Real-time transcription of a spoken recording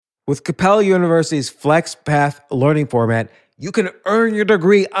With Capella University's FlexPath learning format, you can earn your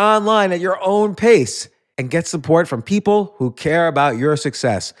degree online at your own pace and get support from people who care about your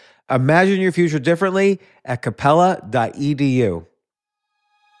success. Imagine your future differently at capella.edu.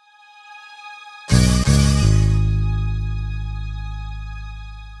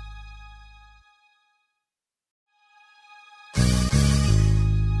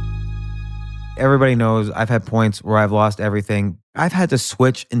 Everybody knows I've had points where I've lost everything. I've had to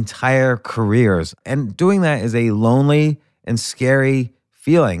switch entire careers. And doing that is a lonely and scary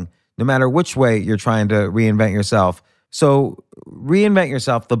feeling, no matter which way you're trying to reinvent yourself. So Reinvent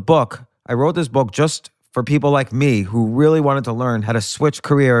Yourself, the book, I wrote this book just for people like me who really wanted to learn how to switch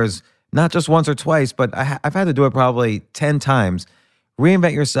careers, not just once or twice, but I've had to do it probably 10 times.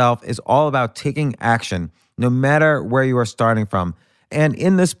 Reinvent Yourself is all about taking action, no matter where you are starting from. And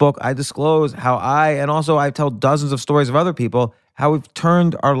in this book, I disclose how I tell dozens of stories of other people, how we've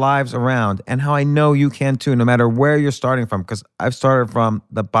turned our lives around, and how I know you can too, no matter where you're starting from, because I've started from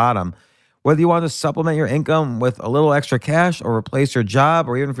the bottom. Whether you want to supplement your income with a little extra cash or replace your job,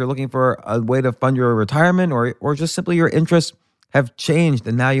 or even if you're looking for a way to fund your retirement, or just simply your interests have changed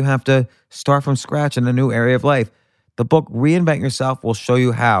and now you have to start from scratch in a new area of life, the book Reinvent Yourself will show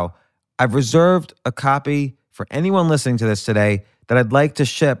you how. I've reserved a copy for anyone listening to this today that I'd like to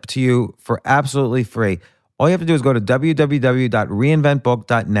ship to you for absolutely free. All you have to do is go to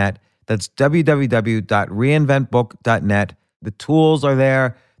www.reinventbook.net. That's www.reinventbook.net. The tools are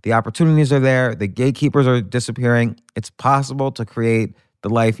there. The opportunities are there. The gatekeepers are disappearing. It's possible to create the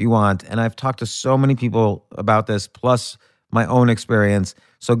life you want. And I've talked to so many people about this, plus my own experience.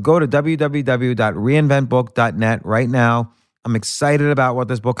 So go to www.reinventbook.net right now. I'm excited about what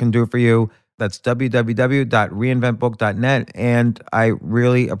this book can do for you. That's www.reinventbook.net. And I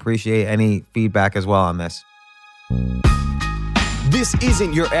really appreciate any feedback as well on this. This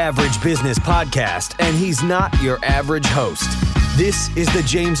isn't your average business podcast, and he's not your average host. This is the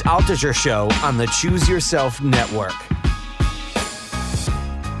James Altucher Show on the Choose Yourself Network.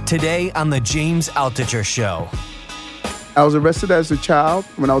 Today on the James Altucher Show. I was arrested as a child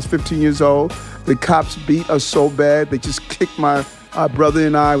when I was 15 years old. The cops beat us so bad, they just kicked my brother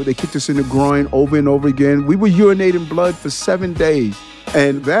and I, they kicked us in the groin over and over again. We were urinating blood for 7 days.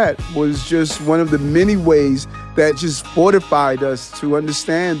 And that was just one of the many ways that just fortified us to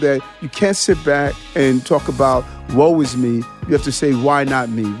understand that you can't sit back and talk about woe is me. You have to say, why not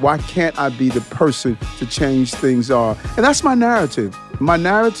me? Why can't I be the person to change things are? And that's my narrative. My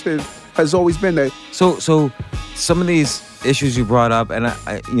narrative has always been that. So some of these issues you brought up, and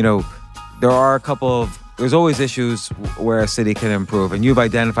there are a couple of, there's always issues where a city can improve, and you've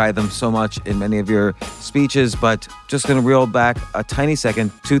identified them so much in many of your speeches, but just going to reel back a tiny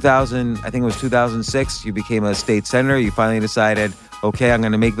second. I think it was 2006, you became a state senator. You finally decided, okay, I'm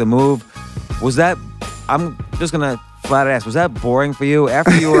going to make the move. I'm just going to flat ask, was that boring for you?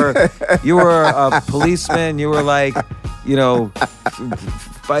 After you were a policeman, you were like,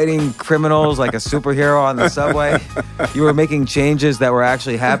 fighting criminals like a superhero on the subway. You were making changes that were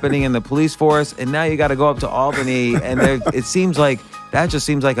actually happening in the police force, and now you got to go up to Albany, and it seems like that just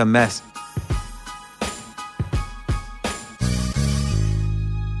seems like a mess.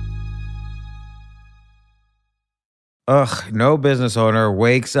 No business owner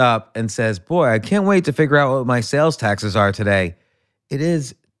wakes up and says, boy, I can't wait to figure out what my sales taxes are today. It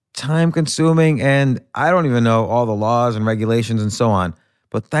is time consuming, and I don't even know all the laws and regulations and so on.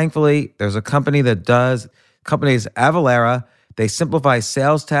 But thankfully, there's a company that does. Company is Avalara. They simplify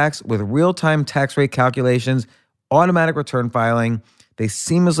sales tax with real-time tax rate calculations, automatic return filing. They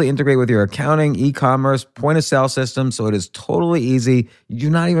seamlessly integrate with your accounting, e-commerce, point-of-sale system, so it is totally easy. You do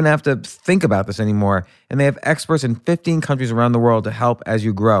not even have to think about this anymore. And they have experts in 15 countries around the world to help as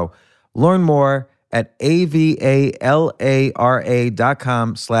you grow. Learn more at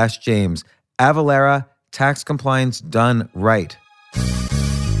avalara.com/James. Avalara, tax compliance done right.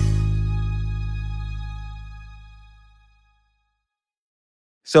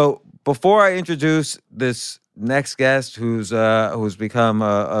 So before I introduce this next guest, who's become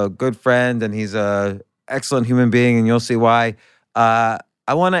a good friend, and he's an excellent human being, and you'll see why, I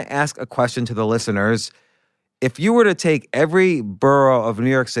want to ask a question to the listeners. If you were to take every borough of New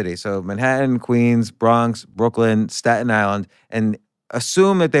York City, so Manhattan, Queens, Bronx, Brooklyn, Staten Island, and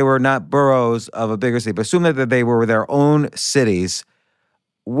assume that they were not boroughs of a bigger city, but assume that they were their own cities,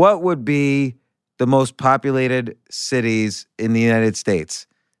 what would be the most populated cities in the United States?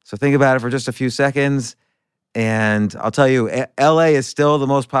 So think about it for just a few seconds, and I'll tell you, LA is still the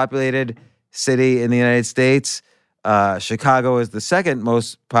most populated city in the United States. Chicago is the second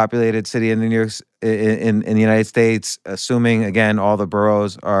most populated city in the New York in the United States, assuming again all the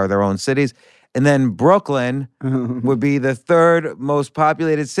boroughs are their own cities, and then Brooklyn would be the third most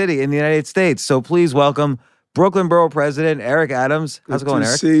populated city in the United States. So please welcome Brooklyn Borough President Eric Adams. How's it going,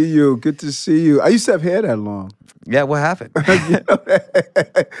 Eric? Good to see you. Good to see you. I used to have hair that long. Yeah, what happened?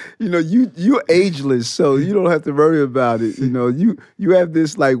 You're ageless, so you don't have to worry about it. You have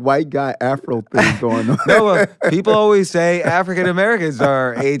this like white guy afro thing going on. No, people always say African Americans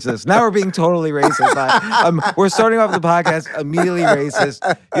are ageless. Now we're being totally racist. We're starting off the podcast immediately racist.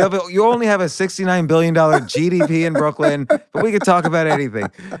 You only have a $69 billion GDP in Brooklyn, but we could talk about anything.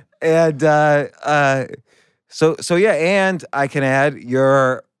 And so yeah, and I can add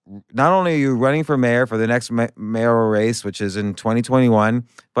not only are you running for mayor for the next mayoral race, which is in 2021,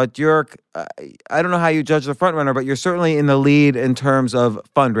 but you're, I don't know how you judge the front runner, but you're certainly in the lead in terms of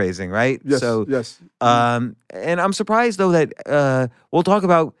fundraising, right? Yes, so, yes. And I'm surprised, though, that we'll talk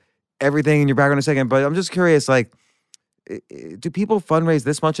about everything in your background in a second, but I'm just curious, like, do people fundraise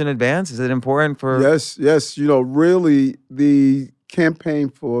this much in advance? Is it important for... Yes. Really, the campaign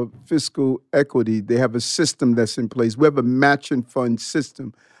for fiscal equity, they have a system that's in place. We have a matching fund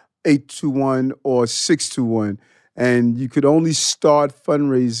system, 8-to-1 or 6-to-1. And you could only start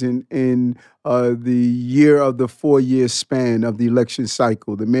fundraising in the year of the 4-year span of the election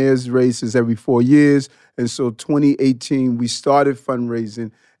cycle. The mayor's race is every 4 years. And so 2018, we started fundraising.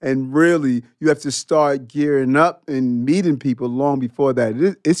 And really, you have to start gearing up and meeting people long before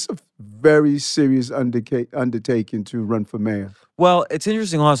that. It's a very serious undertaking to run for mayor. Well, it's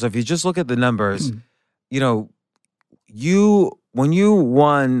interesting also, if you just look at the numbers, when you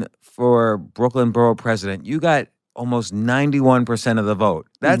won for Brooklyn Borough President, you got almost 91% of the vote.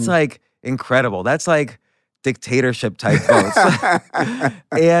 That's like incredible. That's like dictatorship type votes.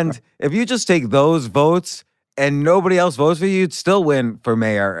 And if you just take those votes and nobody else votes for you, you'd still win for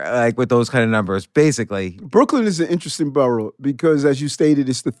mayor, like with those kind of numbers, basically. Brooklyn is an interesting borough because, as you stated,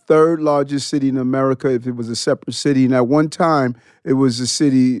 it's the third largest city in America if it was a separate city. And at one time, it was a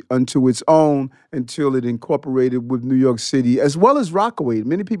city unto its own until it incorporated with New York City, as well as Rockaway.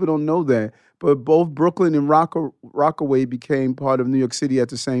 Many people don't know that, but both Brooklyn and Rockaway became part of New York City at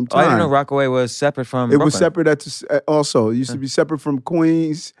the same time. I didn't know Rockaway was separate from It Brooklyn. was separate also. It used to be separate from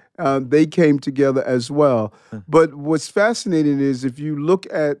Queens. They came together as well. But what's fascinating is if you look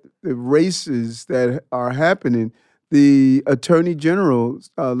at the races that are happening, the Attorney General,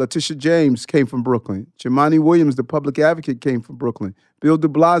 Letitia James, came from Brooklyn. Jumaane Williams, the public advocate, came from Brooklyn. Bill de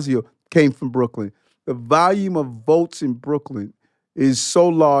Blasio came from Brooklyn. The volume of votes in Brooklyn is so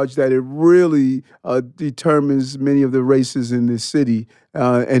large that it really determines many of the races in this city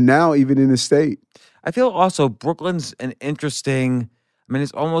and now even in the state. I feel also Brooklyn's an interesting... I mean,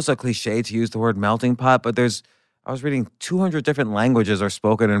 it's almost a cliche to use the word melting pot, but I was reading 200 different languages are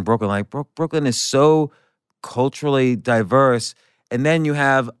spoken in Brooklyn. Like, Brooklyn is so culturally diverse. And then you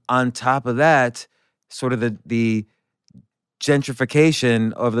have, on top of that, sort of the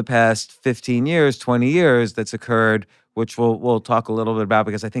gentrification of the past 15 years, 20 years that's occurred, which we'll talk a little bit about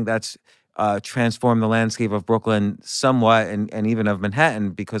because I think that's transformed the landscape of Brooklyn somewhat and even of Manhattan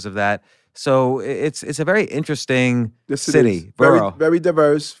because of that. So it's a very interesting city, borough. Very, very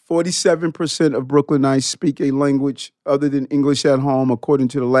diverse. 47% of Brooklynites speak a language other than English at home, according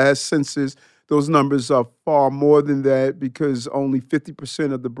to the last census. Those numbers are far more than that because only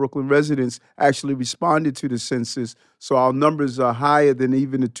 50% of the Brooklyn residents actually responded to the census. So our numbers are higher than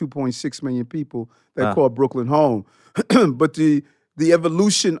even the 2.6 million people that call Brooklyn home. But the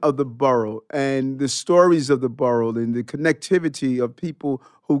evolution of the borough and the stories of the borough and the connectivity of people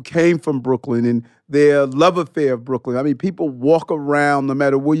who came from Brooklyn and their love affair of Brooklyn. I mean, people walk around no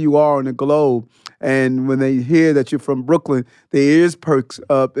matter where you are on the globe, and when they hear that you're from Brooklyn, their ears perks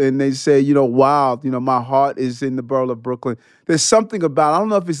up and they say, wow, my heart is in the borough of Brooklyn. There's something about, I don't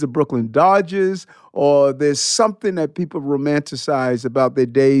know if it's the Brooklyn Dodgers or there's something that people romanticize about their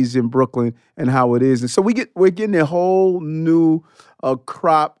days in Brooklyn and how it is. And so we're getting a whole new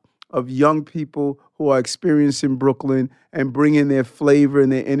crop of young people who are experiencing Brooklyn and bringing their flavor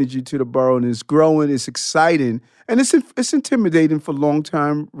and their energy to the borough. And it's growing, it's exciting, and it's intimidating for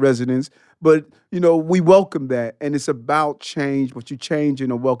longtime residents. But, we welcome that, and it's about change, but you change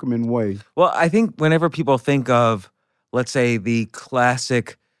in a welcoming way. Well, I think whenever people think of, let's say, the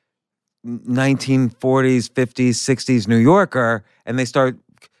classic 1940s, 50s, 60s New Yorker, and they start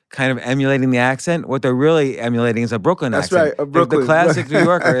kind of emulating the accent, what they're really emulating is a Brooklyn accent. That's right, a Brooklyn. The classic New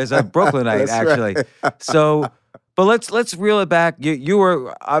Yorker is a Brooklynite, actually. Right. So, but let's reel it back. You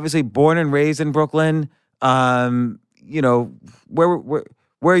were obviously born and raised in Brooklyn. Where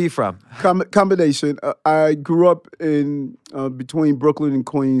Where are you from? Combination. I grew up in between Brooklyn and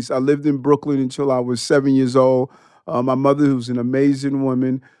Queens. I lived in Brooklyn until I was 7 years old. My mother, who's an amazing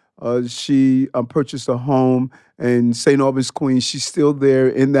woman, she purchased a home in St. Albans, Queens. She's still there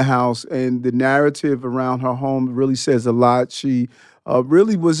in the house, and the narrative around her home really says a lot. She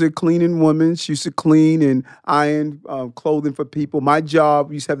really was a cleaning woman. She used to clean and iron clothing for people. My job,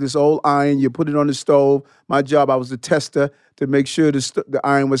 we used to have this old iron. You put it on the stove. My job, I was the tester to make sure the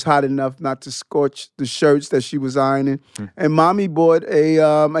iron was hot enough not to scorch the shirts that she was ironing. And mommy bought a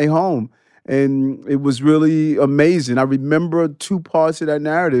home. And it was really amazing. I remember two parts of that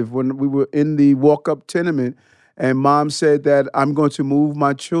narrative when we were in the walk-up tenement, and mom said that I'm going to move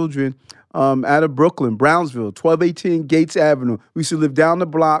my children out of Brooklyn, Brownsville, 1218 Gates Avenue. We used to live down the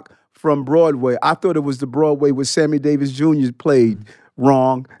block from Broadway. I thought it was the Broadway where Sammy Davis Jr. played.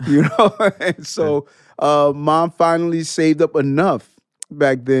 Wrong, And so mom finally saved up enough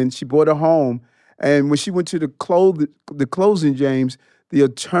back then. She bought a home. And when she went to the closing, James, the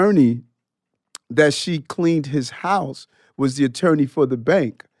attorney that she cleaned his house was the attorney for the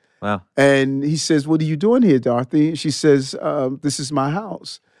bank. Wow. And he says, "What are you doing here, Dorothy?" She says, "This is my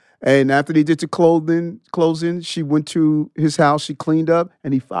house." And after they did the closing, she went to his house, she cleaned up,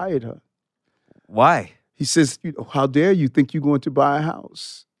 and he fired her. Why? He says, "How dare you think you're going to buy a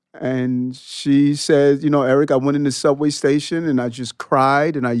house?" And she said, "Eric, I went in the subway station and I just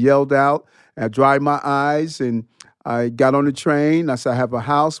cried and I yelled out and I dried my eyes and I got on the train. I said, I have a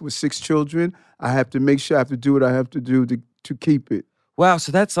house with 6 children. I have to make sure I have to do what I have to do to keep it." Wow.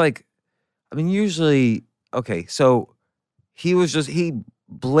 So that's like, I mean, usually, okay, so he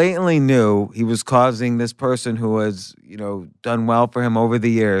blatantly knew he was causing this person who has, done well for him over the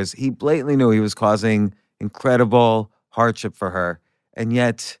years. He blatantly knew he was causing incredible hardship for her. And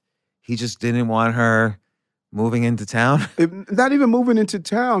yet he just didn't want her moving into town. Not even moving into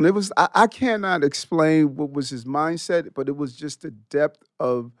town. It was, I cannot explain what was his mindset, but it was just the depth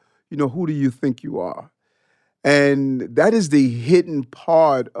of, who do you think you are? And that is the hidden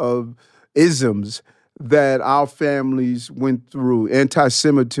part of isms that our families went through: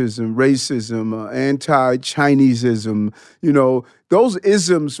 anti-Semitism, racism, anti-Chineseism. Those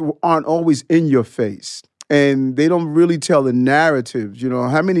isms aren't always in your face, and they don't really tell the narrative.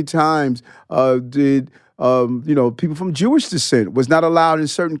 How many times did people from Jewish descent was not allowed in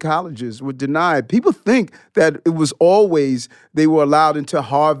certain colleges, were denied? People think that it was always they were allowed into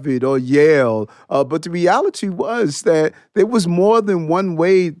Harvard or Yale, but the reality was that there was more than one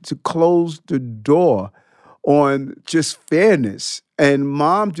way to close the door on just fairness. And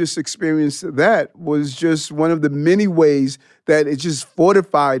mom just experienced that, was just one of the many ways that it just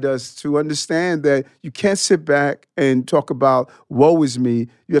fortified us to understand that you can't sit back and talk about woe is me.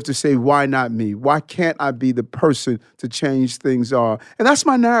 You have to say, why not me? Why can't I be the person to change things are? And that's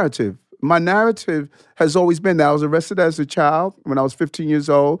my narrative. My narrative has always been that I was arrested as a child when I was 15 years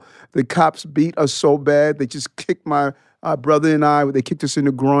old. The cops beat us so bad, they just kicked my brother and I, they kicked us in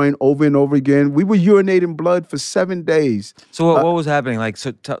the groin over and over again. We were urinating blood for 7 days. So what was happening? Like,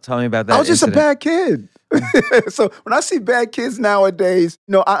 so tell me about that. I was just incident. a bad kid. So when I see bad kids nowadays,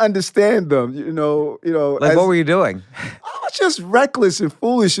 I understand them. Like, what were you doing? I was just reckless and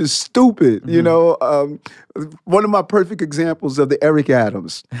foolish and stupid. One of my perfect examples of the Eric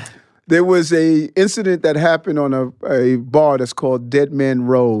Adams. There was a incident that happened on a bar that's called Dead Man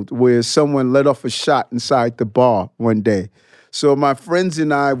Road, where someone let off a shot inside the bar one day. So my friends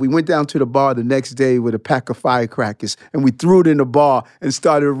and I, we went down to the bar the next day with a pack of firecrackers, and we threw it in the bar and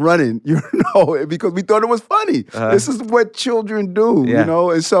started running, because we thought it was funny. This is what children do,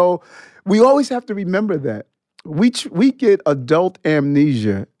 And so we always have to remember that. We get adult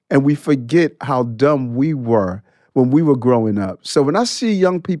amnesia, and we forget how dumb we were when we were growing up. So when I see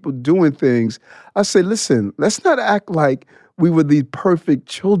young people doing things, I say, listen, let's not act like we were the perfect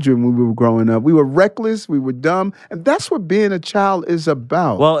children when we were growing up. We were reckless, we were dumb, and that's what being a child is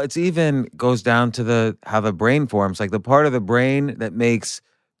about. Well, it's even goes down to how the brain forms, like the part of the brain that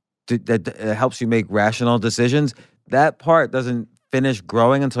that helps you make rational decisions. That part doesn't finish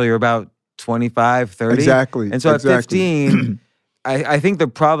growing until you're about 25, 30. Exactly. And so at 15, I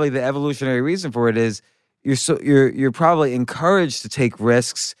think probably the evolutionary reason for it is you're probably encouraged to take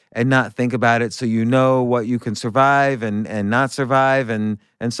risks and not think about it, so you know what you can survive and not survive and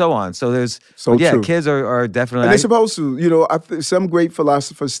so on. So there's true. Kids are definitely, and they're supposed to. Some great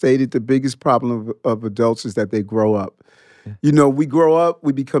philosophers stated the biggest problem of adults is that they grow up. Yeah. We grow up,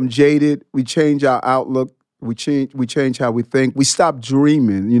 we become jaded, we change our outlook. We change how we think. We stop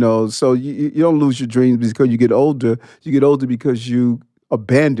dreaming, So you don't lose your dreams because you get older. You get older because you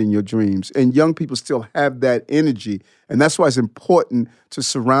abandon your dreams. And young people still have that energy. And that's why it's important to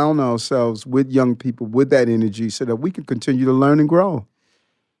surround ourselves with young people with that energy so that we can continue to learn and grow.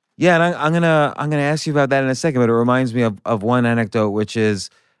 Yeah, and I'm gonna ask you about that in a second, but it reminds me of one anecdote, which is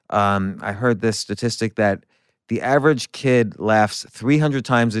I heard this statistic that the average kid laughs 300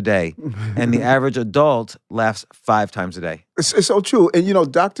 times a day, and the average adult laughs 5 times a day. It's so true. And,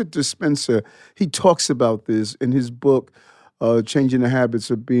 Dr. Dispenza, he talks about this in his book, Changing the Habits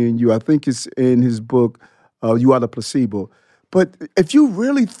of Being You. I think it's in his book, You Are the Placebo. But if you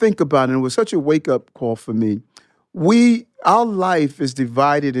really think about it, it was such a wake-up call for me. Our life is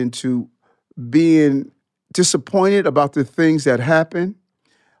divided into being disappointed about the things that happen,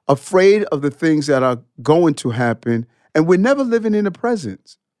 afraid of the things that are going to happen, and we're never living in the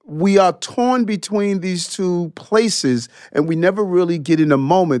present. We are torn between these two places, and we never really get in the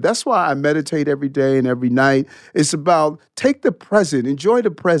moment. That's why I meditate every day and every night. It's about take the present, enjoy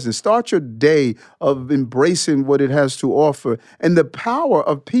the present, start your day of embracing what it has to offer, and the power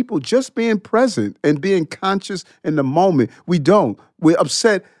of people just being present and being conscious in the moment. We don't. We're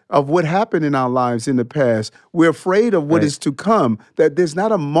upset of what happened in our lives in the past. We're afraid of what is to come, that there's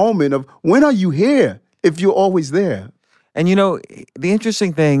not a moment of when are you here if you're always there. And the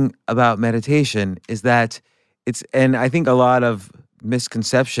interesting thing about meditation is that and I think a lot of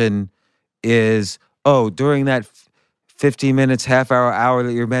misconception is, during that 15 minutes, half hour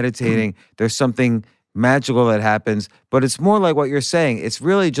that you're meditating, there's something magical that happens. But it's more like what you're saying. It's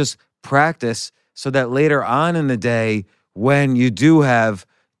really just practice so that later on in the day, when you do have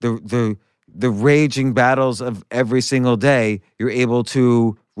the raging battles of every single day, you're able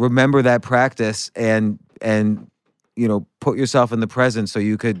to remember that practice and put yourself in the present so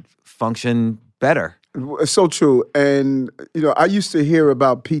you could function better. It's so true. And, I used to hear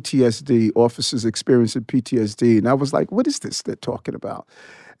about PTSD, officers experiencing PTSD, and I was like, what is this they're talking about?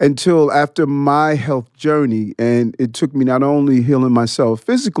 Until after my health journey, and it took me not only healing myself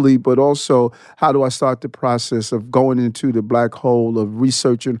physically, but also how do I start the process of going into the black hole of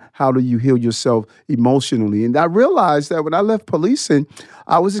researching how do you heal yourself emotionally. And I realized that when I left policing,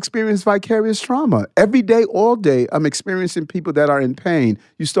 I was experiencing vicarious trauma. Every day, all day, I'm experiencing people that are in pain.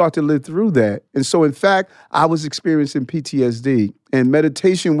 You start to live through that. And so, in fact, I was experiencing PTSD. And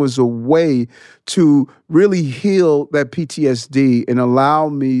meditation was a way to really heal that PTSD and allow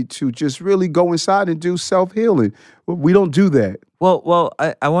me to just really go inside and do self-healing. We don't do that. Well,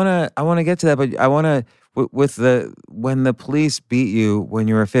 I wanna get to that, but I wanna when the police beat you when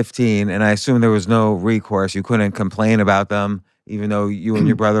you were 15, and I assume there was no recourse, you couldn't complain about them, even though you and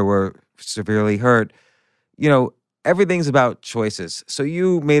your brother were severely hurt. Everything's about choices. So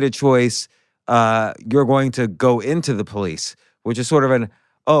you made a choice. You're going to go into the police, which is sort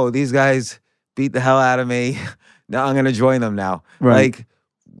of these guys beat the hell out of me. Now I'm going to join them now. Right. Like,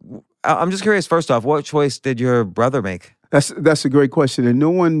 I'm just curious, first off, what choice did your brother make? That's a great question. And no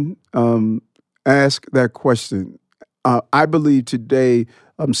one asked that question. I believe today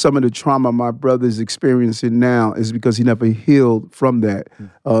some of the trauma my brother is experiencing now is because he never healed from that.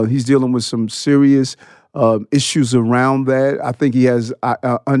 He's dealing with some serious issues around that. I think he has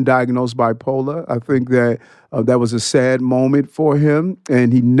undiagnosed bipolar. I think that that was a sad moment for him,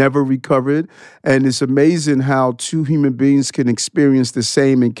 and he never recovered. And it's amazing how two human beings can experience the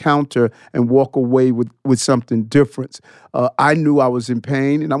same encounter and walk away with something different. I knew I was in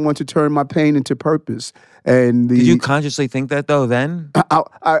pain, and I wanted to turn my pain into purpose. And did you consciously think that, though, then?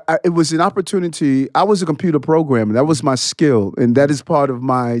 It was an opportunity. I was a computer programmer. That was my skill, and that is part of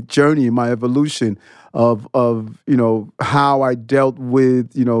my journey, my evolution of how I dealt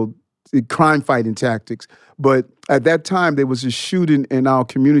with, the crime fighting tactics. But at that time, there was a shooting in our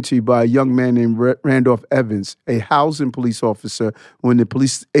community by a young man named Randolph Evans, a housing police officer. When the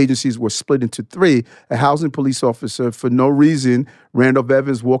police agencies were split into three, a housing police officer, for no reason, Randolph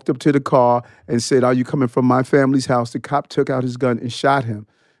Evans walked up to the car and said, "Are you coming from my family's house?" The cop took out his gun and shot him.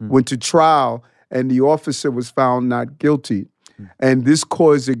 Went to trial, and the officer was found not guilty. And this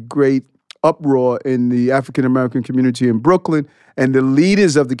caused a great uproar in the African-American community in Brooklyn, and the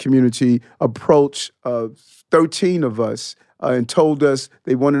leaders of the community approached 13 of us and told us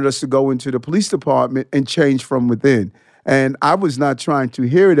they wanted us to go into the police department and change from within. And I was not trying to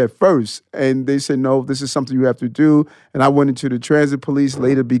hear it at first. And they said, no, this is something you have to do. And I went into the transit police,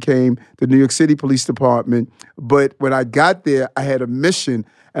 later became the New York City Police Department. But when I got there, I had a mission,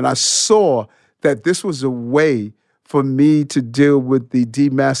 and I saw that this was a way for me to deal with the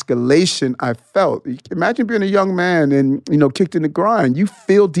demasculation I felt. Imagine being a young man and, kicked in the groin. You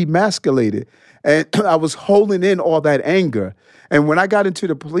feel demasculated. And I was holding in all that anger. And when I got into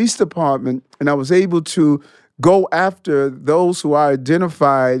the police department and I was able to go after those who are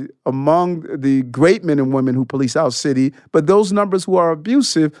identified among the great men and women who police our city, but those numbers who are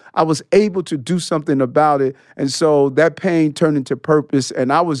abusive, I was able to do something about it. And so that pain turned into purpose,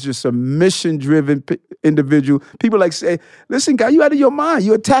 and I was just a mission-driven individual. People like say, listen, guy, you out of your mind.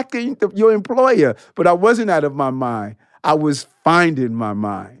 You're attacking your employer. But I wasn't out of my mind. I was finding my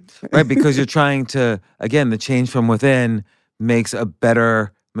mind. Right, because you're trying to, again, the change from within makes a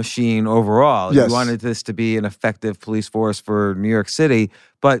better machine overall. Yes. You wanted this to be an effective police force for New York City.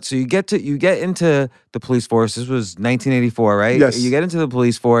 But so you get into the police force. This was 1984, right? Yes. You get into the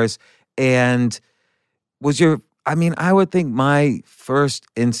police force, and I would think my first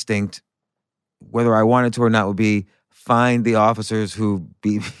instinct, whether I wanted to or not, would be find the officers who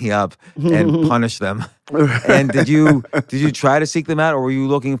beat me up and punish them. And did you try to seek them out, or were you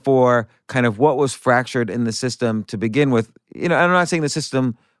looking for kind of what was fractured in the system to begin with? I'm not saying the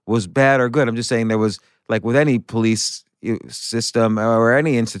system was bad or good. I'm just saying there was, like with any police system or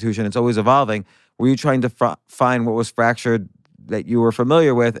any institution, it's always evolving. Were you trying to find what was fractured that you were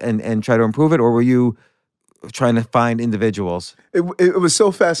familiar with and try to improve it, or were you trying to find individuals? It was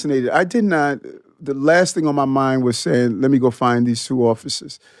so fascinating. I did not. The last thing on my mind was saying, let me go find these two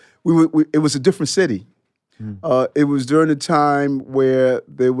officers. It was a different city. It was during a time where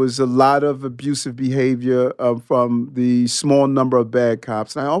there was a lot of abusive behavior from the small number of bad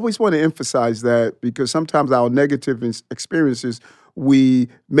cops. And I always want to emphasize that because sometimes our negative experiences, we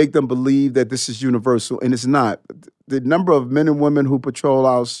make them believe that this is universal, and it's not. The number of men and women who patrol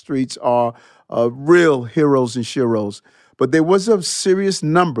our streets are real heroes and sheroes. But there was a serious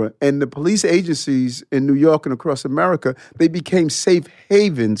number, and the police agencies in New York and across America, they became safe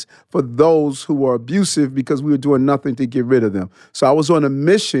havens for those who were abusive because we were doing nothing to get rid of them. So I was on a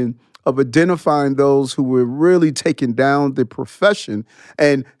mission of identifying those who were really taking down the profession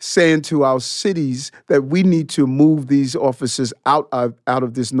and saying to our cities that we need to move these officers out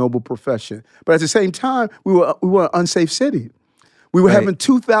of this noble profession. But at the same time, we were an unsafe city. We were having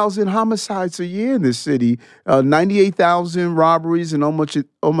 2,000 homicides a year in this city, 98,000 robberies, and almost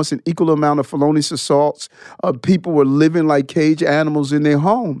an equal amount of felonious assaults. People were living like cage animals in their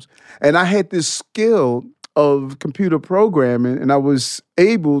homes. And I had this skill of computer programming, and I was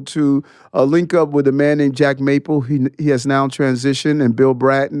able to link up with a man named Jack Maple. He has now transitioned, and Bill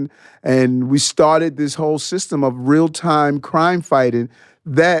Bratton. And we started this whole system of real-time crime fighting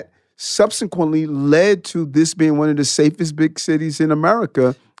that subsequently led to this being one of the safest big cities in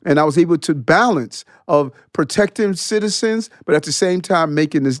America. And I was able to balance of protecting citizens, but at the same time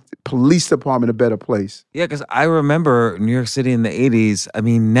making this police department a better place. Yeah, because I remember New York City in the 80s. I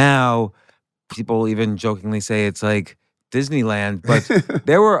mean, now people even jokingly say it's like Disneyland, but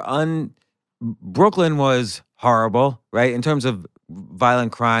Brooklyn was horrible, right? In terms of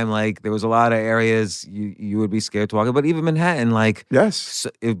violent crime, like there was a lot of areas you would be scared to walk in. But even Manhattan, like yes,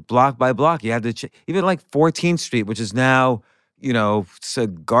 block by block, you had to even like 14th Street, which is now it's a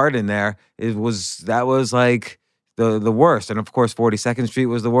garden there. That was like the worst, and of course 42nd Street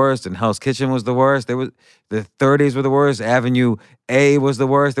was the worst, and Hell's Kitchen was the worst. There was the 30s were the worst. Avenue A was the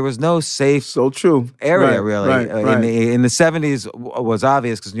worst. There was no safe area really. Right. In the 70s was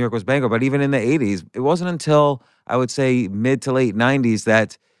obvious because New York was bankrupt, but even in the 80s, it wasn't until I would say mid to late 90s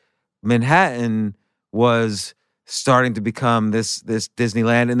that Manhattan was starting to become this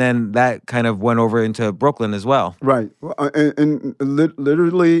Disneyland, and then that kind of went over into Brooklyn as well. Right, and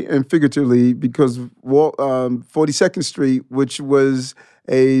literally and figuratively, because 42nd Street, which was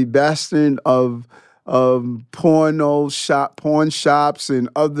a bastion of porn shops and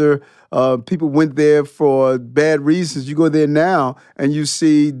other people went there for bad reasons. You go there now and you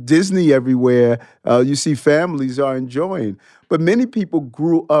see Disney everywhere. You see families are enjoying. But many people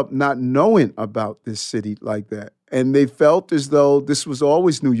grew up not knowing about this city like that. And they felt as though this was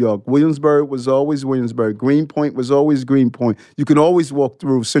always New York. Williamsburg was always Williamsburg. Greenpoint was always Greenpoint. You could always walk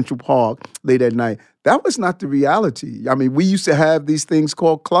through Central Park late at night. That was not the reality. I mean, we used to have these things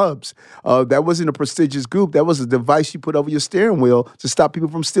called clubs. That wasn't a prestigious group. That was a device you put over your steering wheel to stop people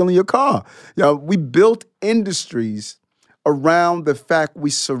from stealing your car. We built industries around the fact we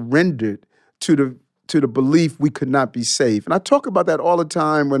surrendered to the belief we could not be safe. And I talk about that all the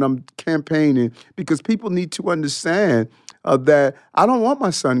time when I'm campaigning because people need to understand that I don't want my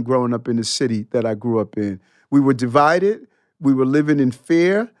son growing up in the city that I grew up in. We were divided. We were living in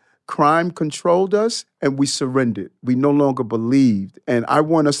fear. Crime controlled us, and we surrendered. We no longer believed. And I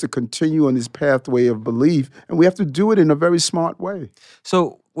want us to continue on this pathway of belief, and we have to do it in a very smart way.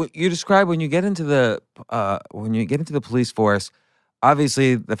 So what you describe when you get into the police force,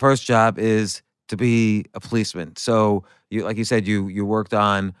 obviously the first job is to be a policeman. So like you said, you worked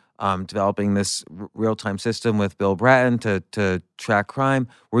on developing this real-time system with Bill Bratton to track crime.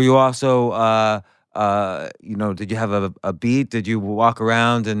 Were you also, did you have a beat? Did you walk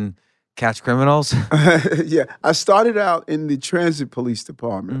around and catch criminals? Yeah, I started out in the transit police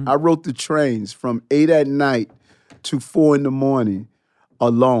department. Mm. I wrote the trains from 8 at night to 4 in the morning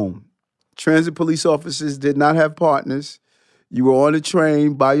alone. Transit police officers did not have partners. You were on a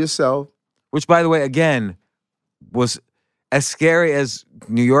train by yourself. Which, by the way, again, was as scary as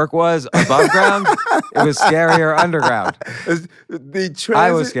New York was above ground. It was scarier underground.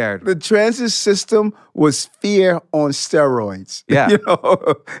 I was scared. The transit system was fear on steroids. Yeah.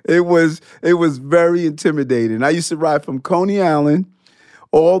 It was very intimidating. I used to ride from Coney Island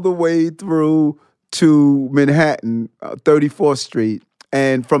all the way through to Manhattan, 34th Street,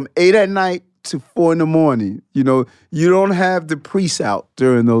 and from 8 at night to 4 in the morning. You don't have the police out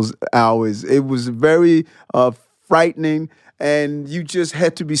during those hours. It was very frightening, and you just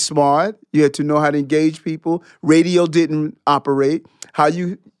had to be smart. You had to know how to engage people. Radio didn't operate. How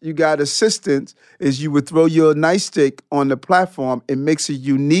you got assistance is you would throw your nightstick on the platform. It makes a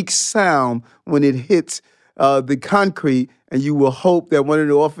unique sound when it hits the concrete, and you will hope that one of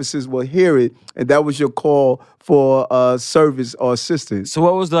the officers will hear it, and that was your call for service or assistance. So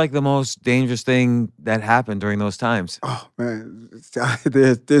what was like the most dangerous thing that happened during those times? Oh, man,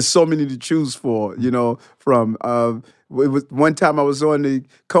 there's so many to choose for, from it was one time I was on the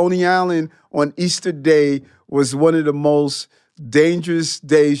Coney Island on Easter Day was one of the most dangerous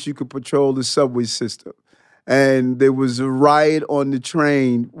days you could patrol the subway system. And there was a riot on the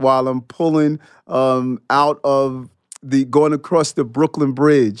train while I'm pulling out of going across the Brooklyn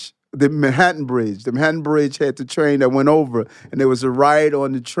Bridge, the Manhattan Bridge. The Manhattan Bridge had the train that went over, and there was a riot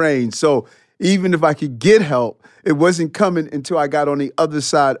on the train. So even if I could get help, it wasn't coming until I got on the other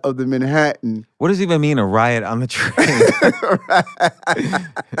side of the Manhattan. What does it even mean, a riot on the train?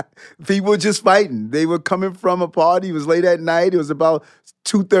 People were just fighting. They were coming from a party. It was late at night. It was about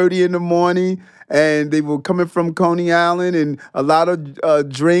 2:30 in the morning, and they were coming from Coney Island, and a lot of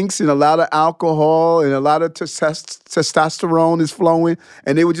drinks and a lot of alcohol and a lot of testosterone is flowing,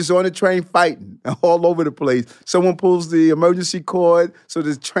 and they were just on the train fighting all over the place. Someone pulls the emergency cord, so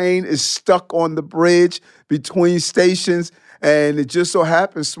the train is stuck on the bridge between stations, and it just so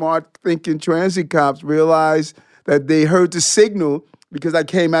happens smart thinking transit cops realized that they heard the signal because I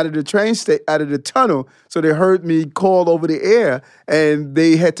came out of the out of the tunnel. So they heard me call over the air, and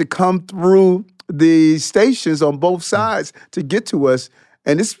they had to come through the stations on both sides to get to us.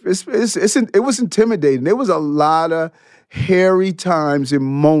 And it was intimidating. There was a lot of hairy times and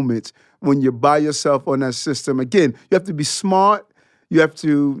moments when you're by yourself on that system. Again, you have to be smart. You have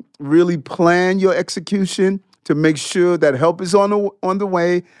to really plan your execution to make sure that help is on the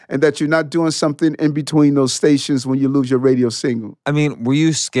way and that you're not doing something in between those stations when you lose your radio signal. I mean, were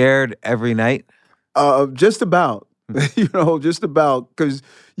you scared every night? Just about, just about, because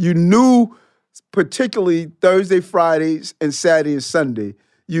you knew, particularly Thursday, Fridays, and Saturday and Sunday,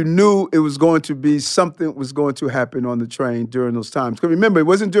 you knew it was going to be something was going to happen on the train during those times. Because remember, it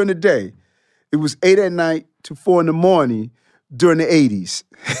wasn't during the day. It was 8 at night to 4 in the morning during the 80s.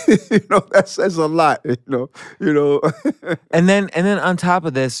 That says a lot, And then on top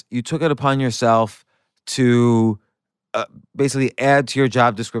of this, you took it upon yourself to basically add to your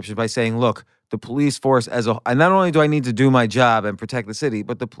job description by saying, look, the police force and not only do I need to do my job and protect the city,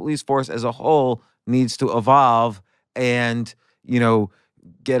 but the police force as a whole needs to evolve and,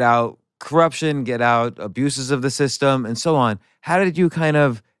 get out corruption, get out abuses of the system, and so on. How did you kind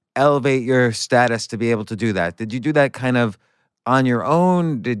of elevate your status to be able to do that? Did you do that kind of on your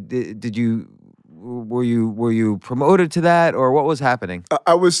own? Were you promoted to that, or what was happening?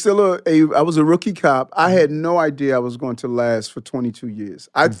 I was still I was a rookie cop. I had no idea I was going to last for 22 years.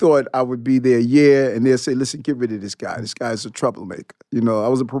 I thought I would be there a year, and they'd say, "Listen, get rid of this guy. This guy's a troublemaker." I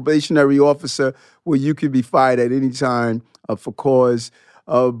was a probationary officer where you could be fired at any time for cause,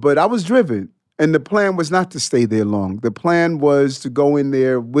 but I was driven. And the plan was not to stay there long. The plan was to go in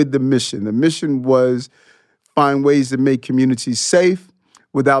there with the mission. The mission was find ways to make communities safe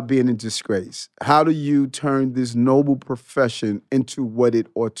without being in disgrace. How do you turn this noble profession into what it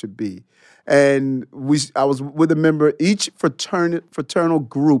ought to be? And I was with a member, each fraternal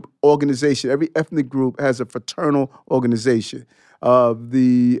group organization, every ethnic group has a fraternal organization.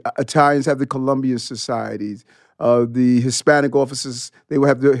 The Italians have the Colombian societies. The Hispanic officers, they would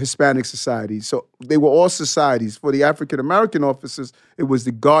have the Hispanic Society. So they were all societies. For the African-American officers, it was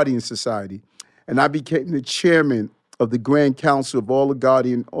the Guardian Society. And I became the chairman of the Grand Council of all the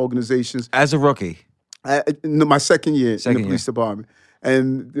Guardian organizations. As a rookie? My second year in the police department.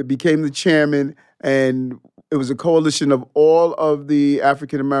 and became the chairman. And it was a coalition of all of the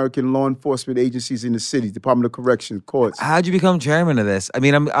African-American law enforcement agencies in the city, Department of Corrections, courts. How'd you become chairman of this? I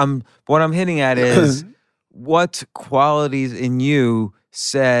mean, what I'm hitting at is what qualities in you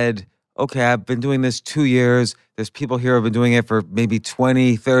said, okay, I've been doing this 2 years. There's people here who have been doing it for maybe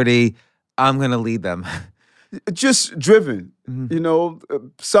 20, 30. I'm going to lead them. Just driven.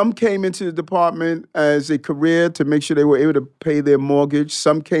 Some came into the department as a career to make sure they were able to pay their mortgage.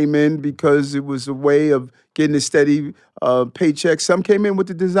 Some came in because it was a way of getting a steady paycheck. Some came in with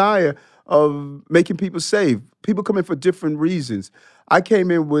the desire of making people save. People come in for different reasons. I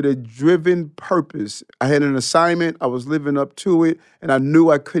came in with a driven purpose. I had an assignment. I was living up to it, and I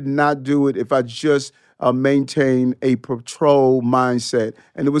knew I could not do it if I just maintain a patrol mindset.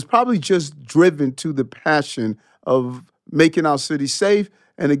 And it was probably just driven to the passion of making our city safe,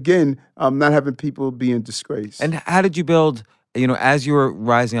 and again, not having people be in disgrace. And how did you build, as you were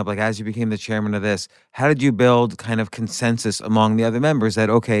rising up, like as you became the chairman of this, how did you build kind of consensus among the other members that,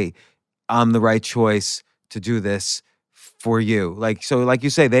 okay, I'm the right choice to do this for you? Like you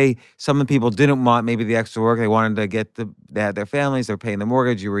say, some of the people didn't want maybe the extra work. They wanted to they had their families, they're paying the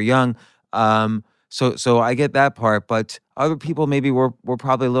mortgage, you were young. So I get that part, but other people maybe were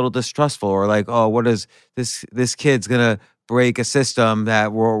probably a little distrustful, or like, oh, what is this kid's gonna break a system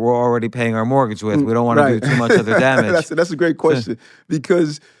that we're already paying our mortgage with? We don't want to do too much other damage. That's a great question,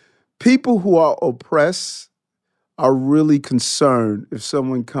 because people who are oppressed are really concerned if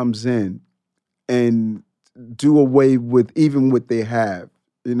someone comes in and do away with even what they have.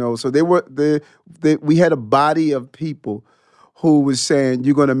 So we had a body of people who was saying,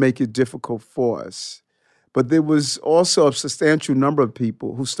 you're going to make it difficult for us. But there was also a substantial number of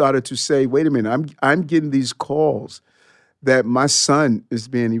people who started to say, wait a minute, I'm getting these calls that my son is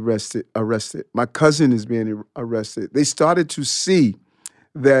being arrested. My cousin is being arrested. They started to see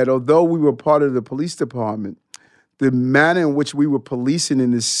that although we were part of the police department, the manner in which we were policing in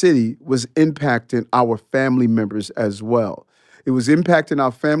the city was impacting our family members as well. It was impacting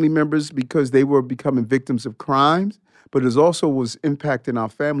our family members because they were becoming victims of crimes, but it also was impacting our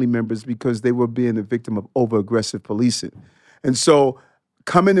family members because they were being a victim of over-aggressive policing. And so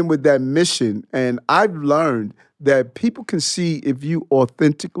coming in with that mission, and I've learned that people can see if you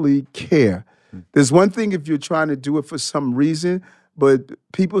authentically care. There's one thing if you're trying to do it for some reason, but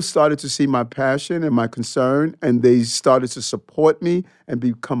people started to see my passion and my concern, and they started to support me and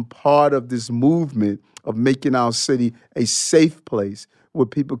become part of this movement of making our city a safe place where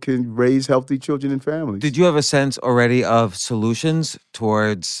people can raise healthy children and families. Did you have a sense already of solutions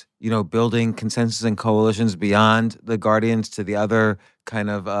towards, building consensus and coalitions beyond the Guardians to the other kind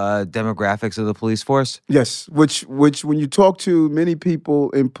of demographics of the police force? Yes, which when you talk to many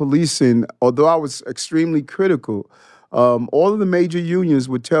people in policing, although I was extremely critical, all of the major unions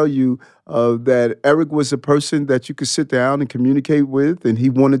would tell you that Eric was a person that you could sit down and communicate with, and he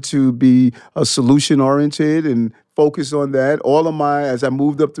wanted to be solution-oriented and focus on that. As I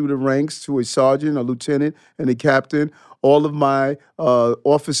moved up through the ranks to a sergeant, a lieutenant, and a captain, all of my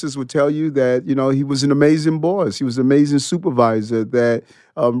officers would tell you that, he was an amazing boss. He was an amazing supervisor that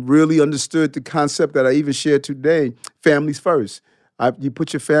really understood the concept that I even shared today, families first. You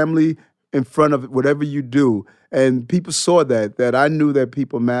put your family in front of whatever you do. And people saw that I knew that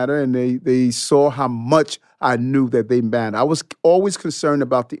people matter, and they saw how much I knew that they matter. I was always concerned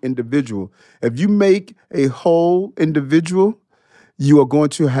about the individual. If you make a whole individual, you are going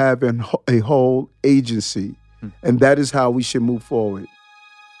to have a whole agency. And that is how we should move forward.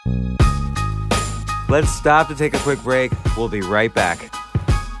 Let's stop to take a quick break. We'll be right back.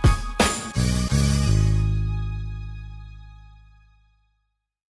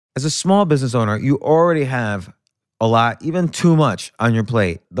 As a small business owner, you already have a lot, even too much on your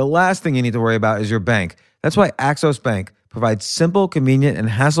plate. The last thing you need to worry about is your bank. That's why Axos Bank provides simple, convenient, and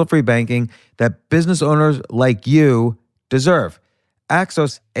hassle-free banking that business owners like you deserve.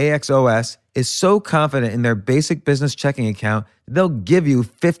 Axos, AXOS, is so confident in their basic business checking account that they'll give you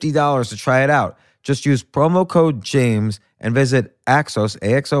 $50 to try it out. Just use promo code JAMES and visit Axos,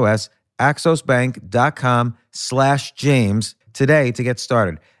 AXOS, axosbank.com/James today to get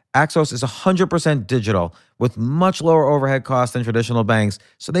started. Axos is 100% digital with much lower overhead costs than traditional banks,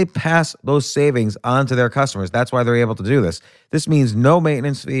 so they pass those savings on to their customers. That's why they're able to do this. This means no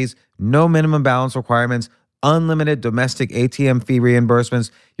maintenance fees, no minimum balance requirements, unlimited domestic ATM fee reimbursements,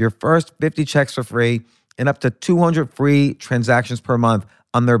 your first 50 checks for free, and up to 200 free transactions per month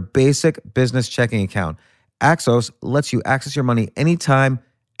on their basic business checking account. Axos lets you access your money anytime,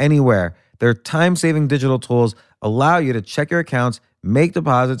 anywhere. Their time-saving digital tools allow you to check your accounts, make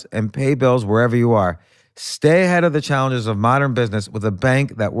deposits, and pay bills wherever you are. Stay ahead of the challenges of modern business with a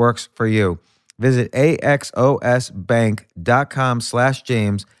bank that works for you. Visit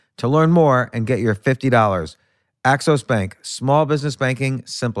axosbank.com/James to learn more and get your $50. Axos Bank, small business banking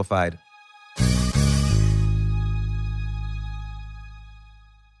simplified.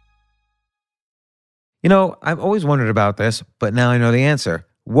 You know, I've always wondered about this, but now I know the answer.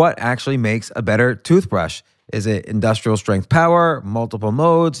 What actually makes a better toothbrush? Is it industrial strength power, multiple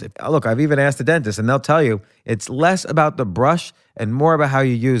modes? Look, I've even asked the dentist, and they'll tell you it's less about the brush and more about how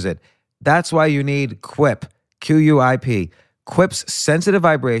you use it. That's why you need Quip, Q-U-I-P. Quip's sensitive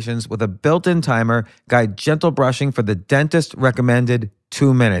vibrations with a built-in timer guide gentle brushing for the dentist recommended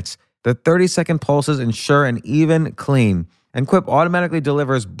 2 minutes. The 30-second pulses ensure an even clean. And Quip automatically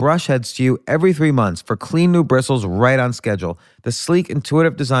delivers brush heads to you every 3 months for clean new bristles right on schedule. The sleek,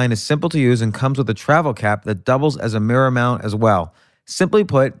 intuitive design is simple to use and comes with a travel cap that doubles as a mirror mount as well. Simply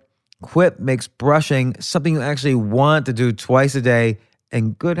put, Quip makes brushing something you actually want to do twice a day,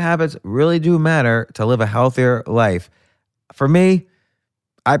 and good habits really do matter to live a healthier life. For me,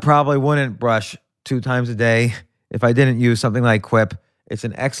 I probably wouldn't brush 2 times a day if I didn't use something like Quip. It's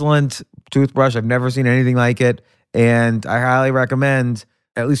an excellent toothbrush. I've never seen anything like it. And I highly recommend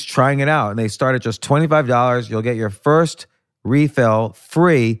at least trying it out. And they start at just $25. You'll get your first refill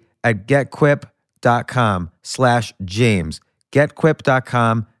free at getquip.com/James.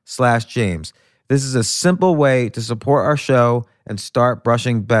 Getquip.com/James. This is a simple way to support our show and start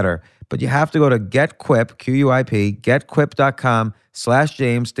brushing better. But you have to go to GetQuip, Q-U-I-P,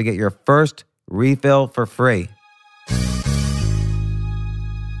 getquip.com/James to get your first refill for free.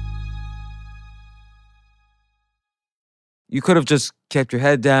 You could have just kept your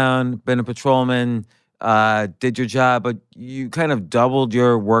head down, been a patrolman, did your job, but you kind of doubled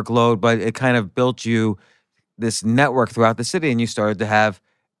your workload, but it kind of built you this network throughout the city, and you started to have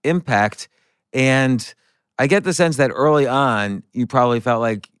impact. And I get the sense that early on, you probably felt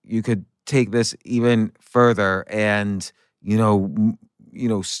like you could take this even further. And,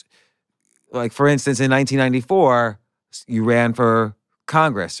 like for instance, in 1994, you ran for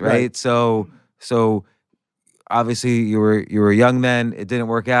Congress, right? So obviously, you were young then. It didn't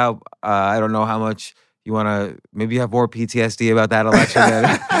work out. I don't know how much you want to. Maybe you have more PTSD about that election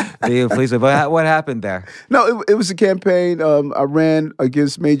than please. But what happened there? No, it was a campaign. I ran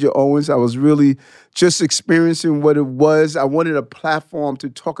against Major Owens. I was really just experiencing what it was. I wanted a platform to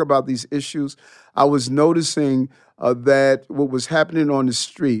talk about these issues. I was noticing that what was happening on the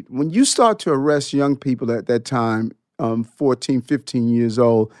street, when you start to arrest young people at that time, 14, 15 years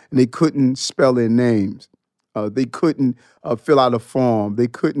old, and they couldn't spell their names. They couldn't fill out a form. They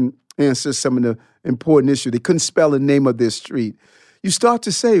couldn't answer some of the important issues. They couldn't spell the name of their street. You start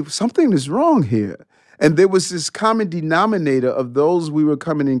to say, something is wrong here. And there was this common denominator of those we were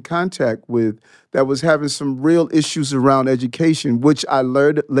coming in contact with that was having some real issues around education, which I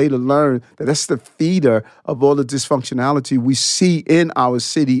later learned that that's the feeder of all the dysfunctionality we see in our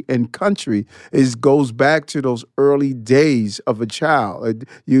city and country. It goes back to those early days of a child.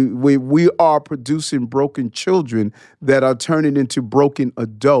 We are producing broken children that are turning into broken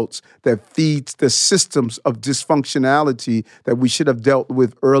adults that feeds the systems of dysfunctionality that we should have dealt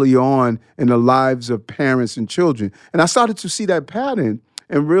with early on in the lives of parents and children. And I started to see that pattern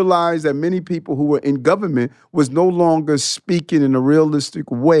and realized that many people who were in government was no longer speaking in a realistic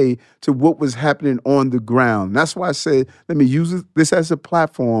way to what was happening on the ground. That's why I said, let me use this as a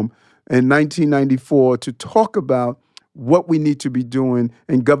platform in 1994 to talk about what we need to be doing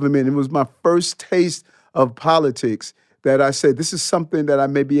in government. It was my first taste of politics that I said, this is something that I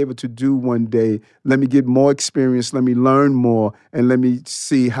may be able to do one day. Let me get more experience, let me learn more, and let me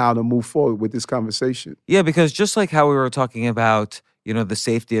see how to move forward with this conversation. Yeah, because just like how we were talking about, the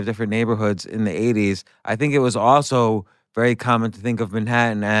safety of different neighborhoods in the 80s, I think it was also very common to think of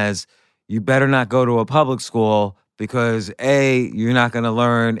Manhattan as you better not go to a public school because A, you're not going to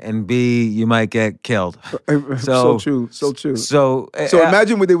learn, and B, you might get killed. So true. So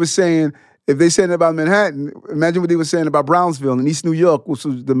imagine what they were saying. If they said about Manhattan, imagine what they were saying about Brownsville in East New York, which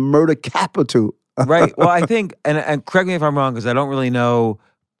was the murder capital. Right. Well, I think, and correct me if I'm wrong, because I don't really know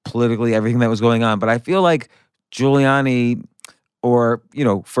politically everything that was going on, but I feel like Giuliani, or,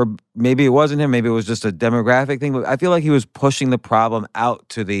 for maybe it wasn't him, maybe it was just a demographic thing, but I feel like he was pushing the problem out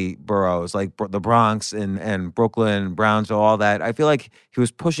to the boroughs, like the Bronx and Brooklyn, Brownsville, all that. I feel like he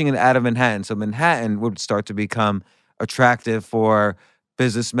was pushing it out of Manhattan. So Manhattan would start to become attractive for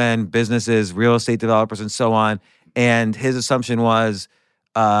businessmen, businesses, real estate developers, and so on. And his assumption was,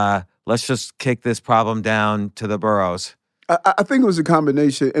 let's just kick this problem down to the boroughs. I think it was a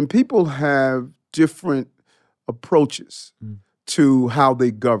combination. And people have different approaches to how they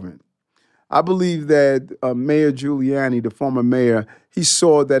govern. I believe that Mayor Giuliani, the former mayor, he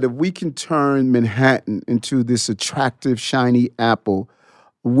saw that if we can turn Manhattan into this attractive, shiny apple,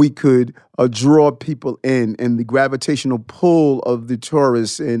 we could draw people in, and the gravitational pull of the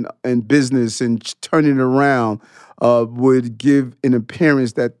tourists and business and turning it around would give an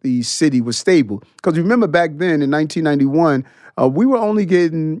appearance that the city was stable. Because remember back then in 1991, we were only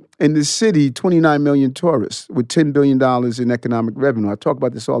getting in the city 29 million tourists with $10 billion in economic revenue. I talk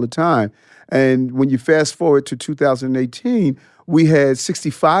about this all the time. And when you fast forward to 2018, we had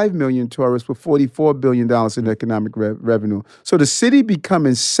 65 million tourists with $44 billion in economic revenue. So the city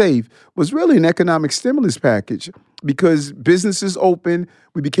becoming safe was really an economic stimulus package because businesses opened,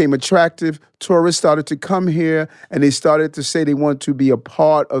 we became attractive, tourists started to come here, and they started to say they want to be a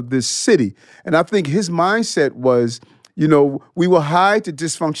part of this city. And I think his mindset was, we will hide the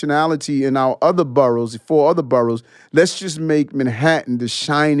dysfunctionality in our other boroughs, 4 other boroughs. Let's just make Manhattan the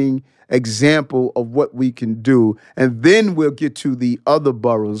shining example of what we can do. And then we'll get to the other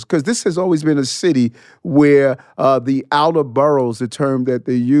boroughs. Because this has always been a city where the outer boroughs, the term that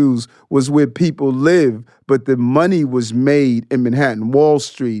they use, was where people live, but the money was made in Manhattan, Wall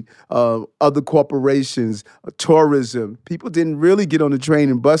Street, other corporations, tourism. People didn't really get on the train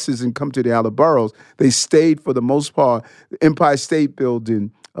and buses and come to the outer boroughs. They stayed for the most part. The Empire State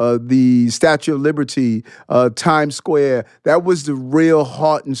Building, the Statue of Liberty, Times Square. That was the real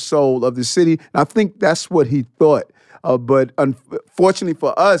heart and soul of the city. And I think that's what he thought. But unfortunately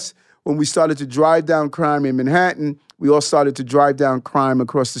for us, when we started to drive down crime in Manhattan, we all started to drive down crime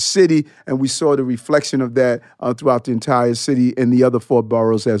across the city, and we saw the reflection of that throughout the entire city and the other 4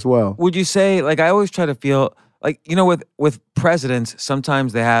 boroughs as well. Would you say, I always try to feel with presidents,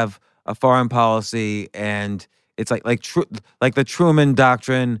 sometimes they have a foreign policy, and it's like the Truman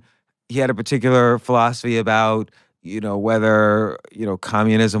Doctrine. He had a particular philosophy about whether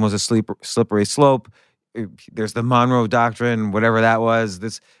communism was a slippery slope. There's the Monroe Doctrine, whatever that was.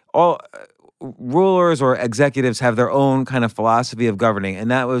 This all rulers or executives have their own kind of philosophy of governing, and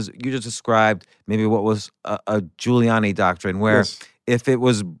that was, you just described maybe what was a Giuliani doctrine, where Yes. if it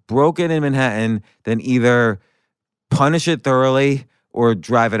was broken in Manhattan, then either punish it thoroughly or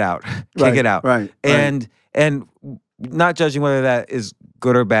drive it out, kick it out. Right. And not judging whether that is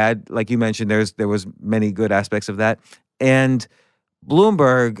good or bad, like you mentioned, there was many good aspects of that. And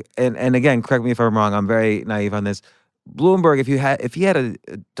Bloomberg, and again, correct me if I'm wrong, I'm very naive on this. Bloomberg, if he had a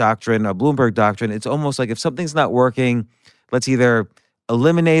doctrine, a Bloomberg doctrine, it's almost like if something's not working, let's either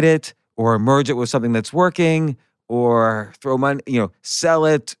eliminate it or merge it with something that's working, or throw money, sell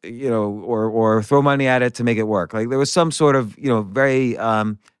it, or throw money at it to make it work. Like there was some sort of, very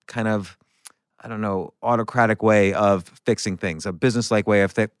kind of, I don't know, autocratic way of fixing things, a business-like way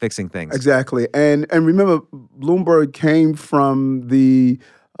of fixing things. Exactly. And remember, Bloomberg came from the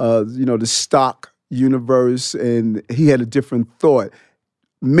stock universe, and he had a different thought.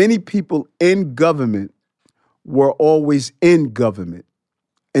 Many people in government were always in government.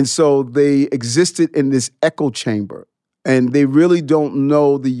 And so they existed in this echo chamber, and they really don't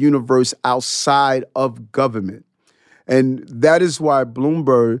know the universe outside of government. And that is why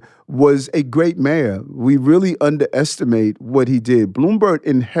Bloomberg was a great mayor. We really underestimate what he did. Bloomberg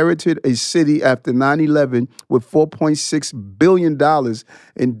inherited a city after 9/11 with $4.6 billion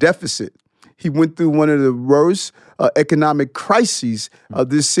in deficit. He went through one of the worst economic crises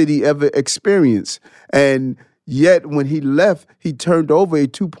this city ever experienced. And yet, when he left, he turned over a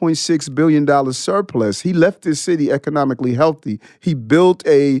 $2.6 billion surplus. He left this city economically healthy. He built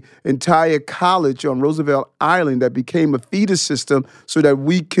an entire college on Roosevelt Island that became a feeder system so that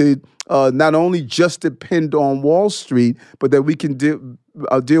we could not only just depend on Wall Street, but that we can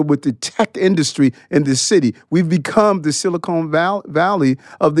deal with the tech industry in this city. We've become the Silicon Valley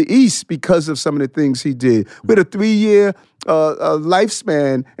of the East because of some of the things he did. We had a 3-year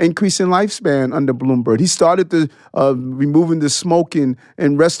lifespan, increase in lifespan under Bloomberg. He started removing the smoking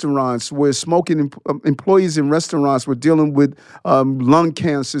in restaurants, where smoking employees in restaurants were dealing with lung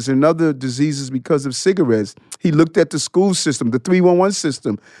cancers and other diseases because of cigarettes. He looked at the school system, the 311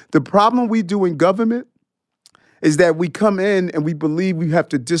 system. The problem we do in government is that we come in and we believe we have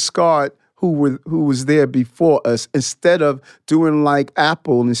to discard who was there before us instead of doing like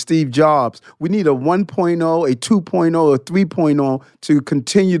Apple and Steve Jobs. We need a 1.0, a 2.0, a 3.0 to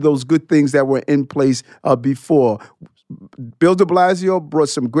continue those good things that were in place before. Bill de Blasio brought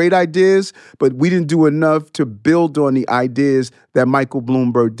some great ideas, but we didn't do enough to build on the ideas that Michael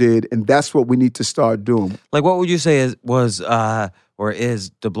Bloomberg did, and that's what we need to start doing. Like, what would you say is de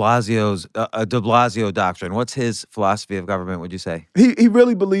Blasio's de Blasio doctrine? What's his philosophy of government, would you say? He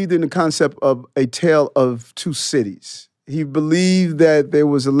really believed in the concept of a tale of two cities. He believed that there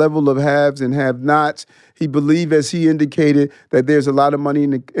was a level of haves and have-nots. He believed, as he indicated, that there's a lot of money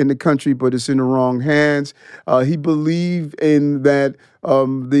in the country, but it's in the wrong hands. He believed in that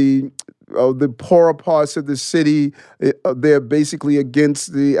the poorer parts of the city, they're basically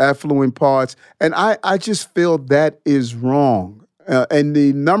against the affluent parts. And I just feel that is wrong. And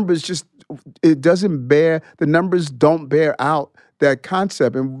the numbers the numbers don't bear out that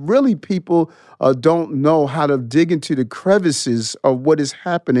concept. And really people don't know how to dig into the crevices of what is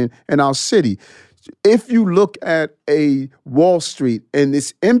happening in our city. If you look at a Wall Street and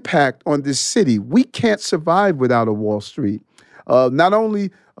its impact on this city, we can't survive without a Wall Street. Not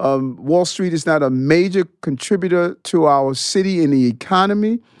only Wall Street is not a major contributor to our city and the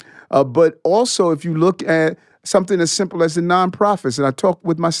economy, but also if you look at something as simple as the nonprofits, and I talked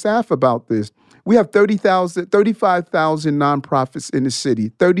with my staff about this, we have 35,000 nonprofits in the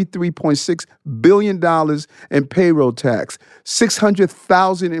city, $33.6 billion in payroll tax,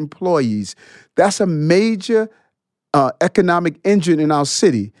 600,000 employees. That's a major economic engine in our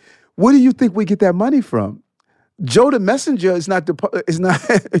city. Where do you think we get that money from? Joe the Messenger is not invested in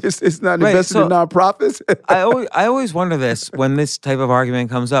nonprofits. I always wonder this when this type of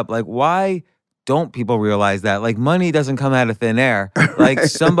argument comes up. Like, why don't people realize that? Like, money doesn't come out of thin air. Like,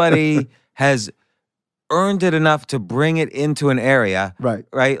 somebody has earned it enough to bring it into an area. Right.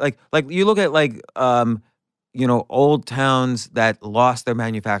 Like you look at old towns that lost their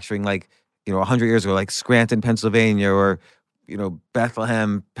manufacturing, 100 years ago, like Scranton, Pennsylvania, or,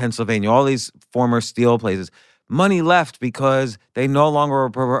 Bethlehem, Pennsylvania, all these former steel places. Money left because they no longer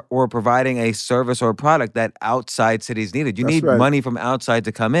were providing a service or a product that outside cities needed. You need money from outside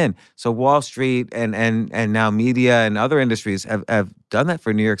to come in. So Wall Street and now media and other industries have done that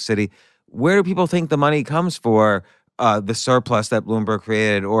for New York City. Where do people think the money comes for the surplus that Bloomberg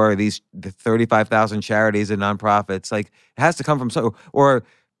created, or the 35,000 charities and nonprofits? Like, it has to come from or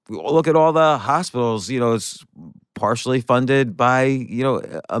look at all the hospitals. It's partially funded by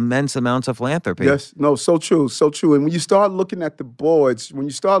immense amounts of philanthropy. Yes, no, so true. And when you start looking at the boards, when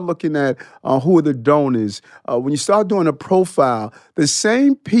you start looking at who are the donors, when you start doing a profile, the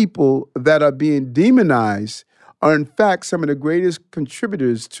same people that are being demonized are in fact some of the greatest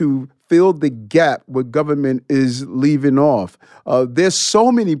contributors to fill the gap what government is leaving off. There's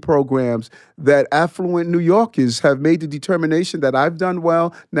so many programs that affluent New Yorkers have made the determination that I've done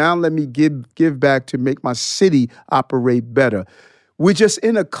well. Now let me give back to make my city operate better. We're just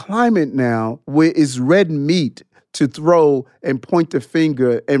in a climate now where it's red meat to throw and point the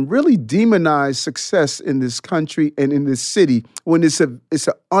finger and really demonize success in this country and in this city when it's an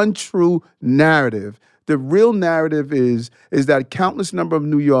untrue narrative. The real narrative is that countless number of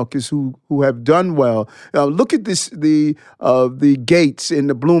New Yorkers who have done well. Look at the Gates and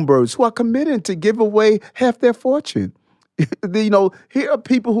the Bloombergs who are committed to give away half their fortune. Here are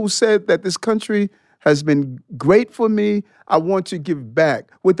people who said that this country has been great for me. I want to give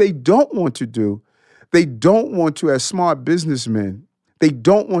back. What they don't want to do, they don't want to, as smart businessmen, they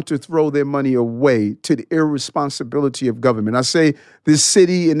don't want to throw their money away to the irresponsibility of government. I say this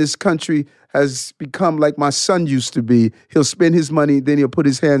city and this country has become like my son used to be. He'll spend his money, then he'll put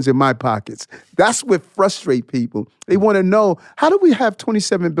his hands in my pockets. That's what frustrates people. They want to know, how do we have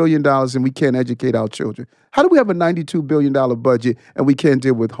 $27 billion and we can't educate our children? How do we have a $92 billion budget and we can't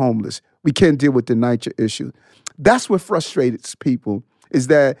deal with homeless? We can't deal with the NYCHA issue. That's what frustrates people, is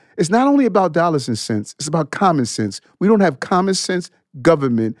that it's not only about dollars and cents, it's about common sense. We don't have common sense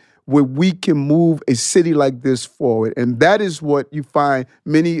government where we can move a city like this forward. And that is what you find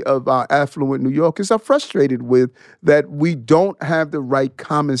many of our affluent New Yorkers are frustrated with, that we don't have the right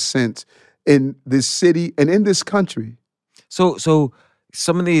common sense in this city and in this country. So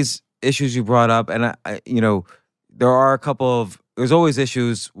some of these issues you brought up, and there are there's always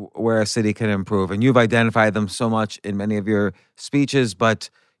issues where a city can improve, and you've identified them so much in many of your speeches, but,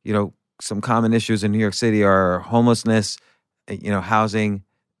 some common issues in New York City are homelessness, housing,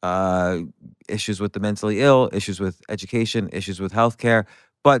 issues with the mentally ill, issues with education, issues with healthcare.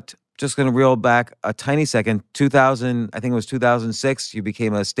 But just going to reel back a tiny second, I think it was 2006, you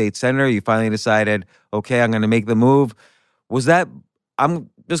became a state senator. You finally decided, okay, I'm going to make the move. I'm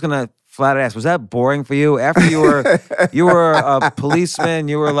just going to flat out ask, was that boring for you? After you were a policeman,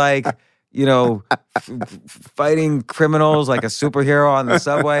 you were like, fighting criminals like a superhero on the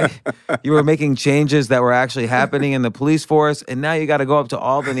subway. You were making changes that were actually happening in the police force, and now you got to go up to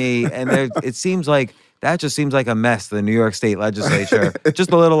Albany, and it seems like that just seems like a mess, the New York State legislature. Just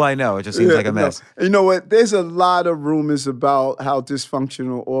the little I know, it just seems like a No. mess. You know what? There's a lot of rumors about how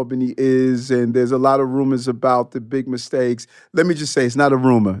dysfunctional Albany is, and there's a lot of rumors about the big mistakes. Let me just say, it's not a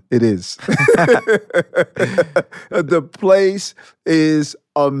rumor. It is. The place is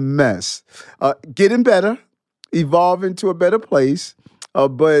a mess. Getting better, evolving to a better place,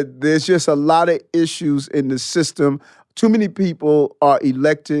 but there's just a lot of issues in the system. Too many people are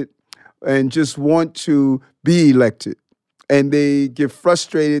elected and just want to be elected. And they get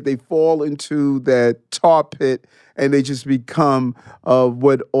frustrated, they fall into that tar pit, and they just become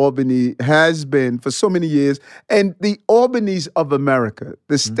what Albany has been for so many years. And the Albanys of America,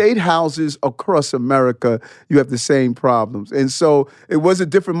 the state houses across America, you have the same problems. And so it was a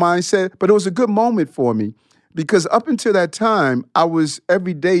different mindset, but it was a good moment for me because up until that time, I was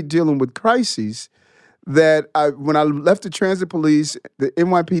every day dealing with crises that when I left the transit police, the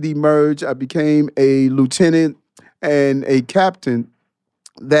NYPD merged, I became a lieutenant and a captain,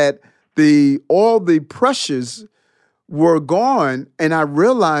 that all the pressures were gone. And I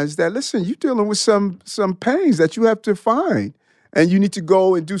realized that, listen, you're dealing with some pains that you have to find, and you need to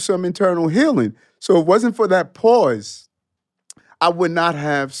go and do some internal healing. So if it wasn't for that pause, I would not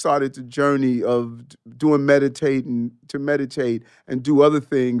have started the journey of doing meditate and do other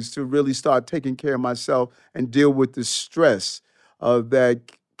things to really start taking care of myself and deal with the stress that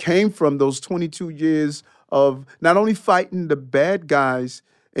came from those 22 years of not only fighting the bad guys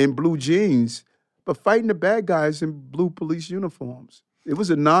in blue jeans, but fighting the bad guys in blue police uniforms. It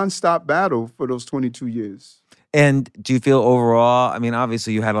was a nonstop battle for those 22 years. And do you feel overall, I mean,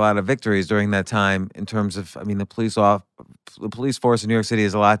 obviously you had a lot of victories during that time in terms of, I mean, the police force in New York City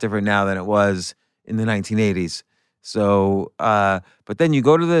is a lot different now than it was in the 1980s. So, but then you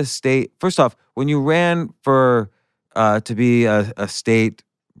go to the state, first off, when you ran for, to be a state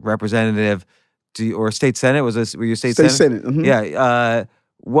representative or a state senate, were you state senate? Senate. Mm-hmm. Yeah.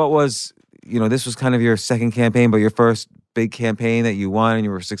 What was, this was kind of your second campaign, but your first big campaign that you won and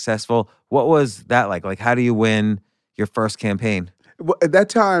you were successful. What was that like? Like, how do you win your first campaign? Well, at that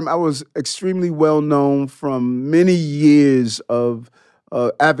time, I was extremely well known from many years of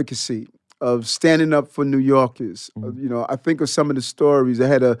advocacy, of standing up for New Yorkers. I think of some of the stories. I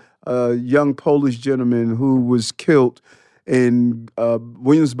had a young Polish gentleman who was killed in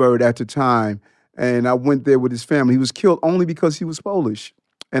Williamsburg at the time, and I went there with his family. He was killed only because he was Polish,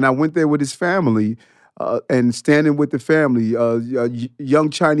 and I went there with his family. And standing with the family, a young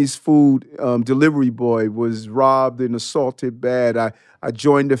Chinese food delivery boy was robbed and assaulted bad. I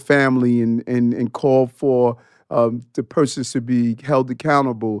joined the family and called for the persons to be held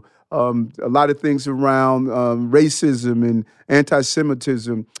accountable. A lot of things around racism and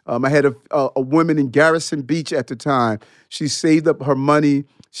anti-Semitism. I had a woman in Garrison Beach at the time. She saved up her money.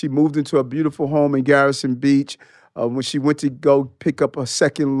 She moved into a beautiful home in Garrison Beach. When she went to go pick up a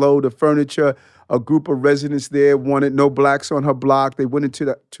second load of furniture, a group of residents there wanted no blacks on her block. They went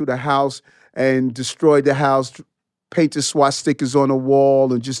into the house and destroyed the house, painted swastikas on the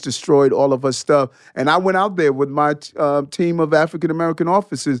wall, and just destroyed all of her stuff. And I went out there with my team of African-American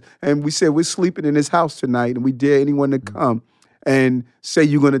officers, and we said, we're sleeping in this house tonight, and we dare anyone to come and say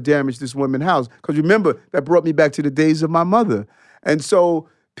you're going to damage this woman's house. Because remember, that brought me back to the days of my mother. And so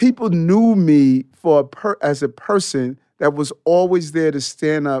people knew me as a person that was always there to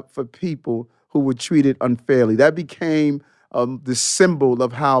stand up for people who were treated unfairly. That became the symbol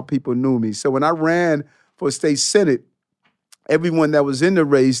of how people knew me. So when I ran for state senate, everyone that was in the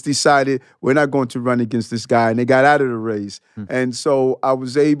race decided we're not going to run against this guy, and they got out of the race. And so I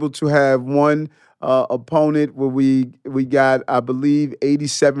was able to have one opponent where we got, I believe,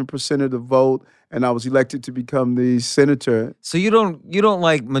 87% of the vote, and I was elected to become the senator. So you don't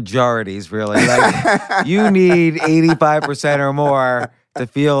like majorities, really. Like, you need 85% or more to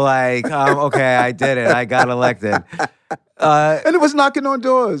feel like, okay, I did it. I got elected. And it was knocking on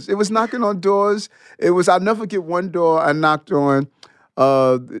doors. I'll never forget one door I knocked on.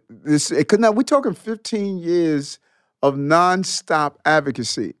 We're talking 15 years of nonstop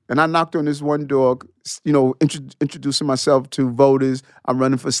advocacy. And I knocked on this one door, introducing myself to voters. I'm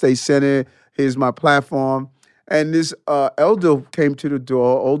running for state senate. Here's my platform. And this older woman came to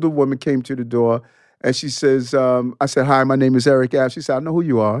the door, and she says, I said, hi, my name is Eric Ash. She said, I know who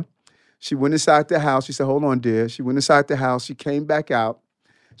you are. She went inside the house. She said, hold on, dear. She went inside the house. She came back out.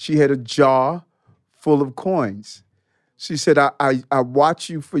 She had a jar full of coins. She said, I watched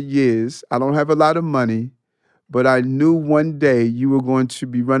you for years. I don't have a lot of money, but I knew one day you were going to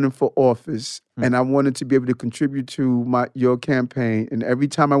be running for office, and I wanted to be able to contribute to your campaign. And every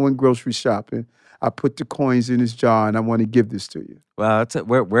time I went grocery shopping, I put the coins in his jar, and I want to give this to you. Well,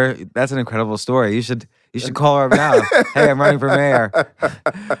 that's an incredible story. You should call her up now. Hey, I'm running for mayor.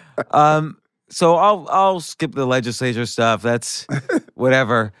 So I'll skip the legislature stuff. That's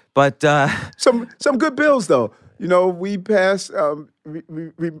whatever. But Some good bills though. We passed. And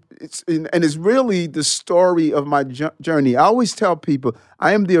it's really the story of my journey. I always tell people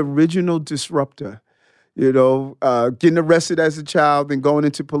I am the original disruptor. Getting arrested as a child and going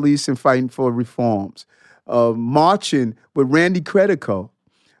into police and fighting for reforms, marching with Randy Credico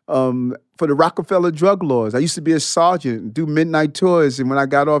for the Rockefeller drug laws. I used to be a sergeant, do midnight tours, and when I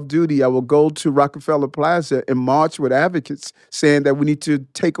got off duty, I would go to Rockefeller Plaza and march with advocates saying that we need to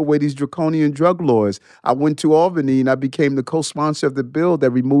take away these draconian drug laws. I went to Albany and I became the co-sponsor of the bill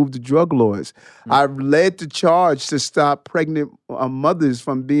that removed the drug laws. I led the charge to stop pregnant mothers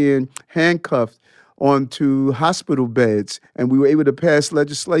from being handcuffed onto hospital beds, and we were able to pass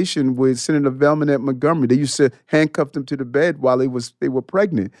legislation with Senator Velman at Montgomery. They used to handcuff them to the bed while they were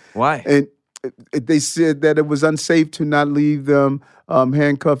pregnant. Why? And they said that it was unsafe to not leave them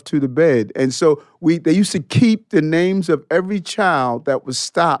handcuffed to the bed. And so they used to keep the names of every child that was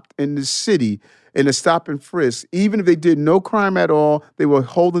stopped in the city in a stop and frisk. Even if they did no crime at all, they were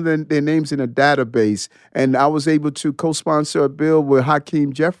holding their names in a database. And I was able to co-sponsor a bill with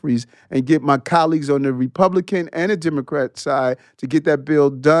Hakeem Jeffries and get my colleagues on the Republican and the Democrat side to get that bill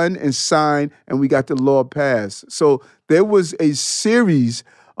done and signed, and we got the law passed. So there was a series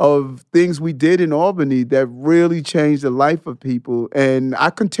of things we did in Albany that really changed the life of people, and I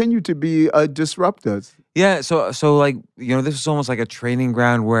continue to be a disruptor. Yeah, so this is almost like a training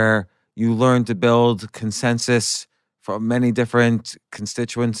ground where you learn to build consensus from many different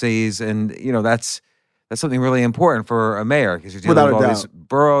constituencies, and that's something really important for a mayor because you're dealing with all these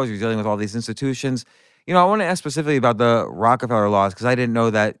boroughs, you're dealing with all these institutions. I want to ask specifically about the Rockefeller laws because I didn't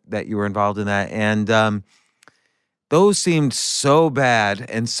know that you were involved in that, and those seemed so bad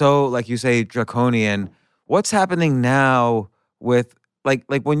and so, like you say, draconian. What's happening now with like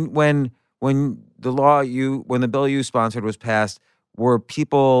when the bill you sponsored was passed? Were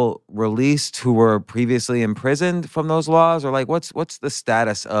people released who were previously imprisoned from those laws, or what's the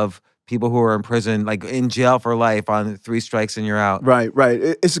status of people who are in prison, like in jail for life on 3 strikes and you're out? Right.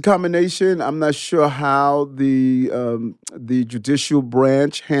 It's a combination. I'm not sure how the judicial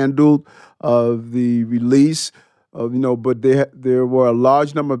branch handled the release. But there were a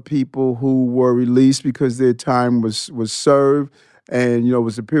large number of people who were released because their time was served, and it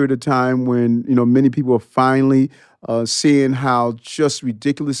was a period of time when many people were finally seeing how just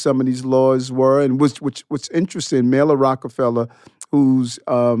ridiculous some of these laws were. And what's interesting, Mela Rockefeller, who's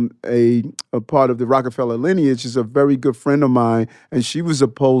a part of the Rockefeller lineage, is a very good friend of mine, and she was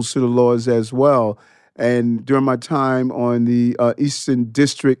opposed to the laws as well. And during my time on the Eastern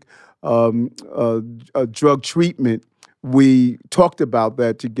District drug treatment, we talked about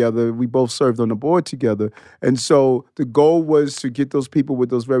that together. We both served on the board together. And so the goal was to get those people with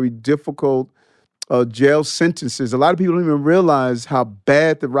those very difficult jail sentences. A lot of people don't even realize how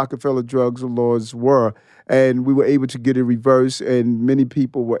bad the Rockefeller drugs laws were. And we were able to get it reversed, and many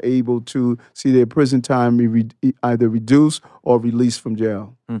people were able to see their prison time either reduced or released from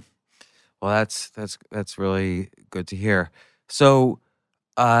jail. Well, that's really good to hear. So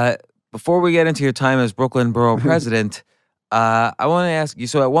before we get into your time as Brooklyn Borough President, I want to ask you,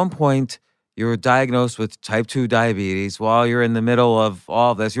 so at one point, you were diagnosed with type 2 diabetes while you're in the middle of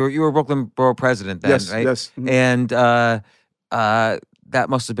all of this. You were Brooklyn Borough President then, right? Yes. Mm-hmm. And that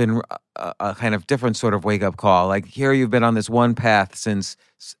must have been a kind of different sort of wake-up call. Like, here you've been on this one path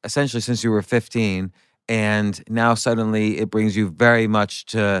essentially since you were 15, and now suddenly it brings you very much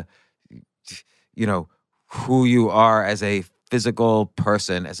to, who you are as a physical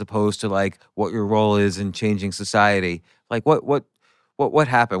person as opposed to, like, what your role is in changing society. Like, what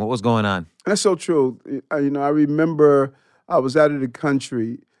happened? What was going on? That's so true. I remember I was out of the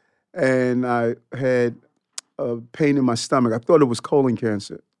country and I had pain in my stomach. I thought it was colon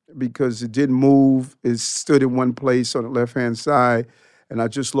cancer because it didn't move. It stood in one place on the left-hand side, and I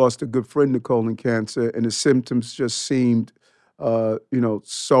just lost a good friend to colon cancer, and the symptoms just seemed,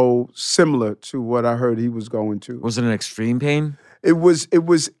 so similar to what I heard he was going to. Was it an extreme pain? It was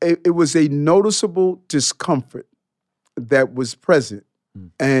a noticeable discomfort that was present.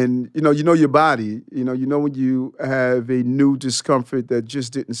 And, you know your body, when you have a new discomfort that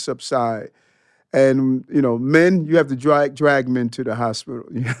just didn't subside. And, men, you have to drag men to the hospital,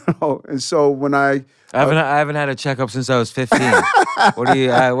 And so when I haven't had a checkup since I was 15. What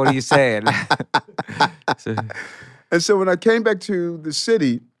are you saying? And so when I came back to the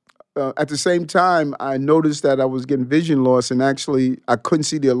city, at the same time, I noticed that I was getting vision loss, and actually, I couldn't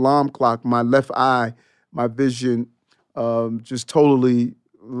see the alarm clock. My left eye, my vision just totally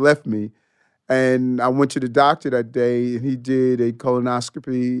left me. And I went to the doctor that day, and he did a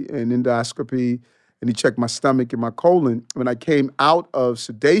colonoscopy and endoscopy, and he checked my stomach and my colon. When I came out of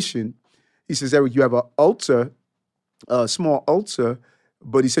sedation, he says, Eric, you have an ulcer, a small ulcer,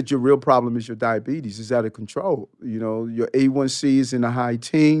 but he said your real problem is your diabetes. It's out of control. You know, your A1C is in the high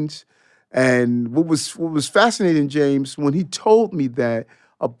teens. And what was fascinating, James, when he told me that,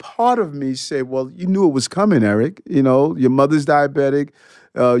 a part of me said, well, you knew it was coming, Eric. You know, your mother's diabetic.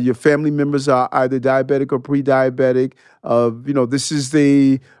 Your family members are either diabetic or pre-diabetic. This is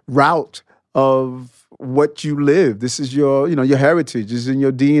the route of what you live. This is your heritage. It's in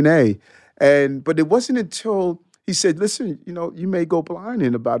your DNA. But it wasn't until he said, listen, you may go blind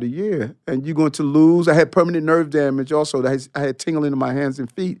in about a year, and you're going to lose. I had permanent nerve damage also. I had tingling in my hands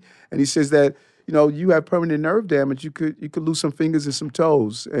and feet. And he says that, you have permanent nerve damage. You could lose some fingers and some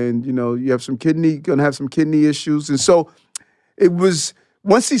toes. And, you have going to have some kidney issues. And so it was,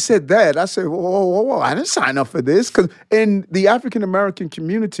 once he said that, I said, whoa, I didn't sign up for this. Because in the African-American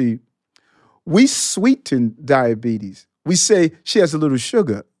community, we sweeten diabetes. We say she has a little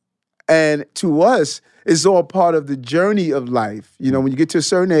sugar. And to us, it's all part of the journey of life. When you get to a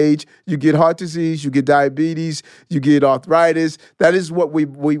certain age, you get heart disease, you get diabetes, you get arthritis. That is what we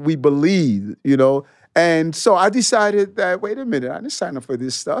believe, And so I decided that, wait a minute, I didn't sign up for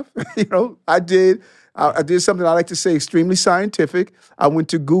this stuff. I did something I like to say extremely scientific. I went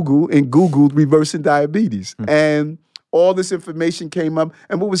to Google and Googled reversing diabetes. And all this information came up.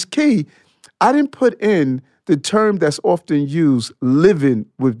 And what was key, I didn't put in the term that's often used, living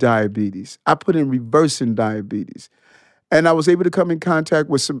with diabetes. I put in reversing diabetes. And I was able to come in contact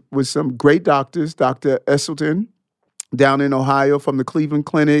with some great doctors, Dr. Esselton down in Ohio from the Cleveland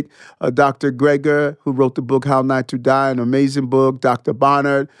Clinic, Dr. Greger, who wrote the book How Not to Die, an amazing book, Dr.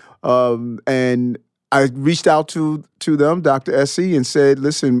 Barnard. And I reached out to them, Dr. Essie, and said,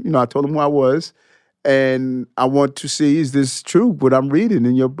 listen, I told them who I was, and I want to see, is this true, what I'm reading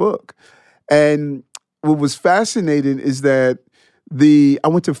in your book? And what was fascinating is that I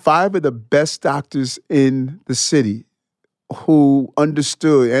went to 5 of the best doctors in the city who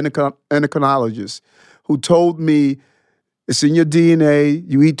understood, endocrinologists, who told me, it's in your DNA,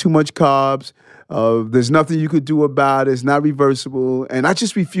 you eat too much carbs, there's nothing you could do about it, it's not reversible. And I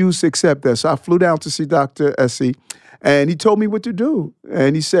just refused to accept that. So I flew down to see Dr. Essie, and he told me what to do.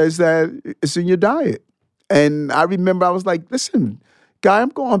 And he says that it's in your diet. And I remember I was like, listen, guy, I'm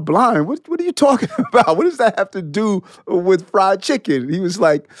going blind. What are you talking about? What does that have to do with fried chicken? He was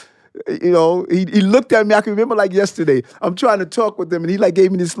like, he looked at me. I can remember like yesterday. I'm trying to talk with him, and he like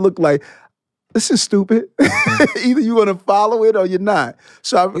gave me this look like, this is stupid. Either you're going to follow it or you're not.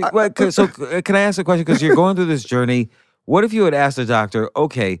 So can I ask a question? Because you're going through this journey. What if you had asked the doctor,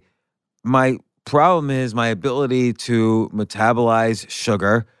 okay, my problem is my ability to metabolize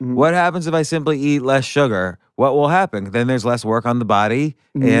sugar. Mm-hmm. What happens if I simply eat less sugar? What will happen? Then there's less work on the body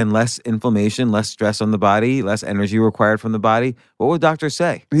and less inflammation, less stress on the body, less energy required from the body. What would doctors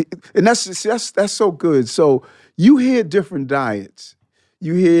say? And that's so good. So you hear different diets.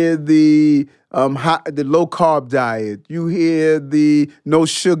 You hear the low carb diet. You hear the no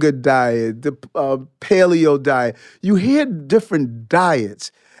sugar diet, the paleo diet. You hear different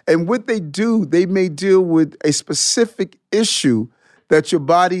diets. And what they do, they may deal with a specific issue that your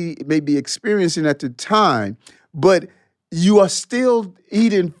body may be experiencing at the time, but you are still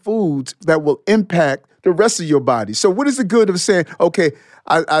eating foods that will impact the rest of your body. So what is the good of saying, okay,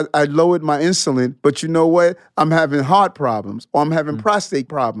 I lowered my insulin, but you know what? I'm having heart problems, or I'm having prostate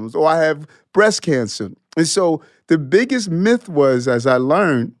problems, or I have breast cancer. And so the biggest myth was, as I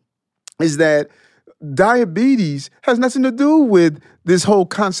learned, is that diabetes has nothing to do with this whole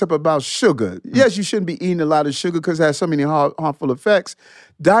concept about sugar. Yes, you shouldn't be eating a lot of sugar because it has so many harmful effects.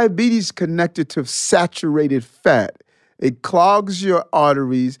 Diabetes connected to saturated fat. It clogs your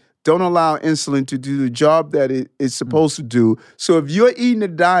arteries, don't allow insulin to do the job that it's supposed to do. So if you're eating a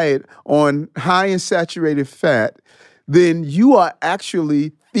diet on high in saturated fat, then you are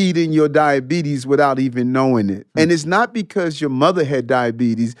actually feeding your diabetes without even knowing it. And it's not because your mother had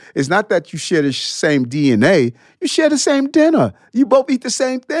diabetes. It's not that you share the same DNA. You share the same dinner. You both eat the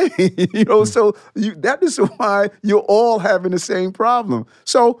same thing. So that is why you're all having the same problem.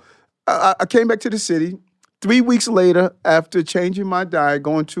 So I came back to the city. 3 weeks later, after changing my diet,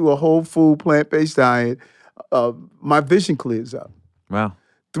 going to a whole food, plant-based diet, my vision clears up. Wow.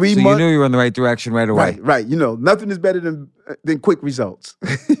 3 months. You knew you were in the right direction right away. Right. Nothing is better than quick results.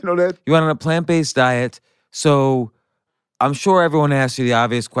 You know that? You went on a plant-based diet. So I'm sure everyone asks you the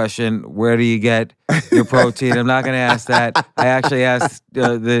obvious question, where do you get your protein? I'm not going to ask that. I actually asked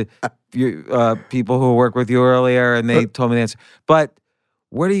the people who work with you earlier, and they told me the answer. But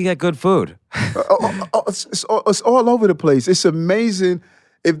where do you get good food? It's all over the place. It's amazing.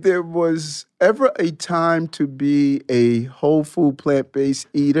 If there was ever a time to be a whole food, plant-based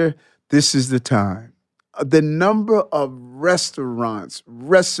eater, this is the time. The number of restaurants,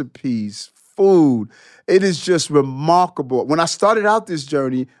 recipes, food, it is just remarkable. When I started out this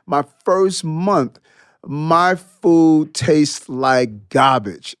journey, my first month, my food tastes like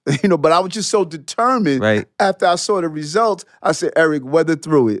garbage, but I was just so determined. Right. After I saw the results, I said, Eric, weather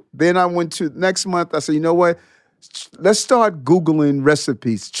through it. Then I went to next month, I said, you know what? Let's start Googling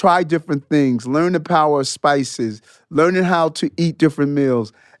recipes, try different things, learn the power of spices, learning how to eat different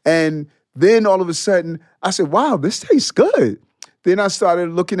meals. And then all of a sudden, I said, wow, this tastes good. Then I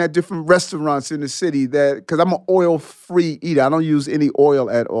started looking at different restaurants in the city because I'm an oil-free eater. I don't use any oil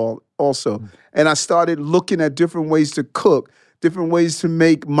at all also. And I started looking at different ways to cook, different ways to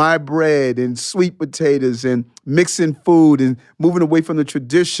make my bread and sweet potatoes and mixing food and moving away from the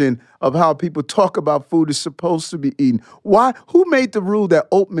tradition of how people talk about food is supposed to be eaten. Why? Who made the rule that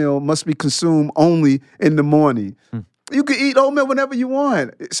oatmeal must be consumed only in the morning? You can eat oatmeal whenever you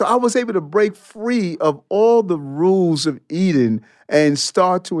want. So I was able to break free of all the rules of eating and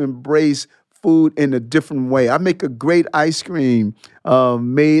start to embrace food in a different way. I make a great ice cream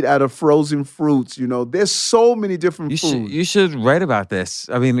made out of frozen fruits. There's so many different foods. You should write about this.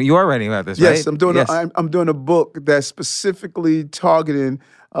 I mean, you are writing about this, right? Yes, I'm doing a book that's specifically targeting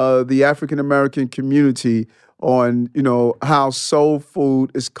the African American community on how soul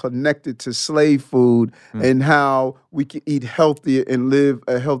food is connected to slave food and how we can eat healthier and live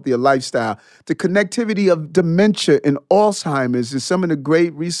a healthier lifestyle. The connectivity of dementia and Alzheimer's and some of the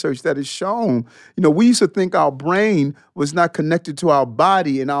great research that is shown. We used to think our brain was not connected to our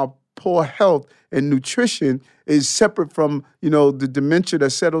body, and our poor health and nutrition is separate from, the dementia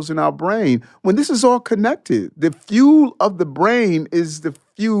that settles in our brain. When this is all connected, the fuel of the brain is the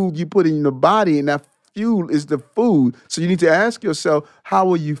fuel you put in the body, and that fuel is the food. So you need to ask yourself, how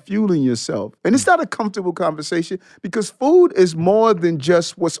are you fueling yourself? And it's not a comfortable conversation because food is more than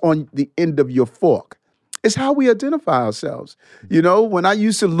just what's on the end of your fork. It's how we identify ourselves. When I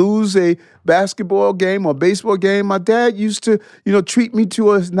used to lose a basketball game or baseball game, my dad used to, treat me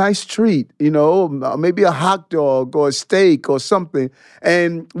to a nice treat, maybe a hot dog or a steak or something.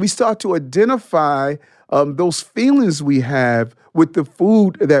 And we start to identify those feelings we have with the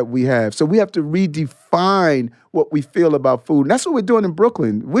food that we have. So we have to redefine what we feel about food. And that's what we're doing in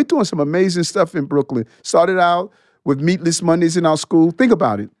Brooklyn. We're doing some amazing stuff in Brooklyn. Started out with Meatless Mondays in our school. Think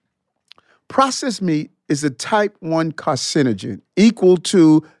about it. Processed meat is a type 1 carcinogen equal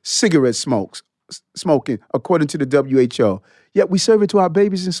to cigarette smoking, according to the WHO. Yet we serve it to our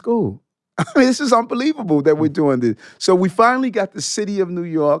babies in school. I mean, this is unbelievable that we're doing this. So we finally got the city of New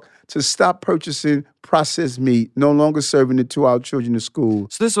York to stop purchasing processed meat, no longer serving it to our children in school.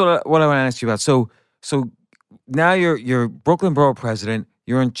 So this is what I want to ask you about. So now you're Brooklyn Borough president.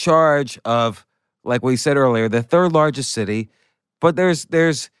 You're in charge of, like we said earlier, the third largest city, but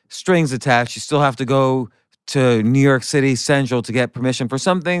there's strings attached. You still have to go to New York City Central to get permission for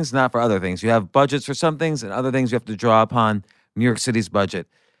some things, not for other things. You have budgets for some things, and other things you have to draw upon New York City's budget.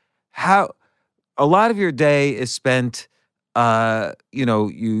 How a lot of your day is spent,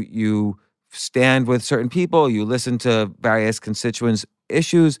 you stand with certain people, you listen to various constituents'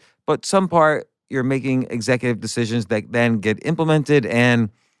 issues, but some part you're making executive decisions that then get implemented, and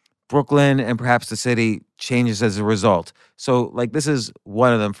Brooklyn and perhaps the city changes as a result. So, like, this is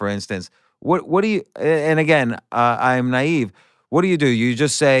one of them, for instance. What do you? And again, I'm naive. What do? You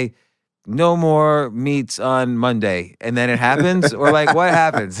just say, no more meats on Monday, and then it happens? Or like, what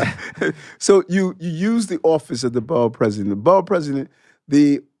happens? So you use the office of the borough president. The borough president,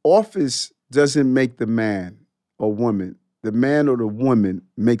 the office doesn't make the man or woman. The man or the woman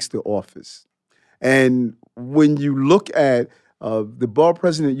makes the office. And when you look at the borough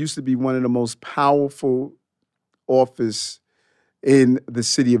president used to be one of the most powerful office in the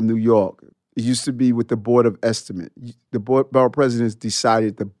city of New York. It used to be with the Board of Estimate. The borough presidents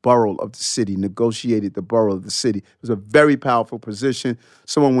decided the borough of the city, negotiated the borough of the city. It was a very powerful position.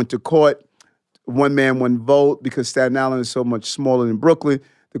 Someone went to court, one man, one vote, because Staten Island is so much smaller than Brooklyn.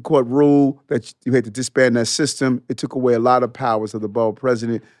 The court ruled that you had to disband that system. It took away a lot of powers of the borough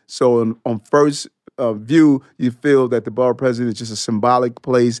president. So on first view, you feel that the borough president is just a symbolic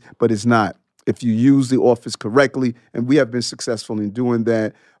place, but it's not. if you use the office correctly. And we have been successful in doing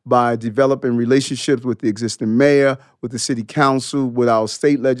that by developing relationships with the existing mayor, with the city council, with our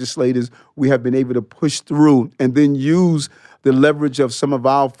state legislators. We have been able to push through and then use the leverage of some of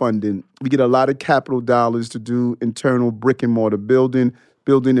our funding. We get a lot of capital dollars to do internal brick and mortar building,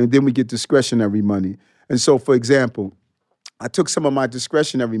 and then we get discretionary money. And so, for example, I took some of my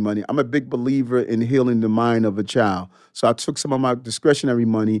discretionary money. I'm a big believer in healing the mind of a child. So I took some of my discretionary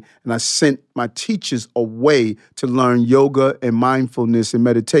money and I sent my teachers away to learn yoga and mindfulness and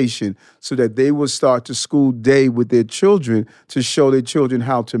meditation so that they would start the school day with their children to show their children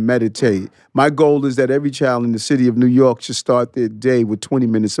how to meditate. My goal is that every child in the city of New York should start their day with 20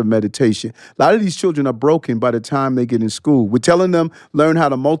 minutes of meditation. A lot of these children are broken by the time they get in school. We're telling them, learn how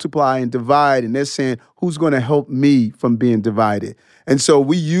to multiply and divide, and they're saying, who's going to help me from being divided? And so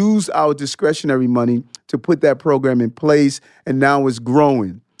we use our discretionary money to put that program in place, and now it's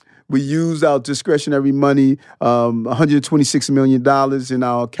growing. We used our discretionary money, $126 million in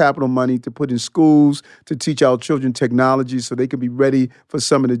our capital money to put in schools to teach our children technology so they can be ready for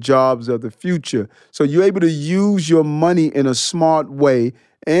some of the jobs of the future. So you're able to use your money in a smart way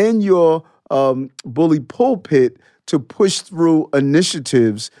and your bully pulpit to push through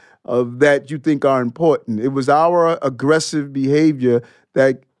initiatives that you think are important. It was our aggressive behavior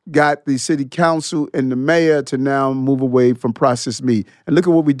that got the city council and the mayor to now move away from processed meat. And look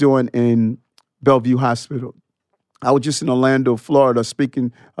at what we're doing in Bellevue Hospital. I was just in Orlando, Florida,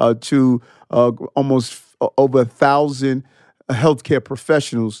 speaking to almost over 1,000 healthcare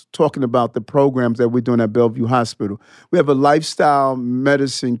professionals talking about the programs that we're doing at Bellevue Hospital. We have a lifestyle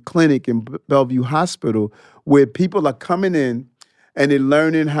medicine clinic in Bellevue Hospital where people are coming in and they're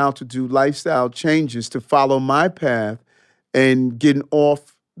learning how to do lifestyle changes to follow my path and getting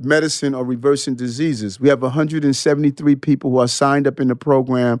off medicine or reversing diseases. We have 173 people who are signed up in the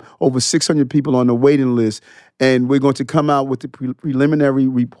program, over 600 people on the waiting list, and we're going to come out with the preliminary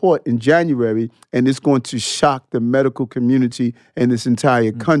report in January, and it's going to shock the medical community in this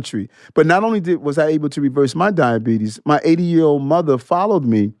entire country. But not only was I able to reverse my diabetes, my 80-year-old mother followed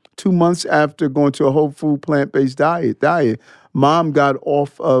me 2 months after going to a whole food plant-based diet. Mom got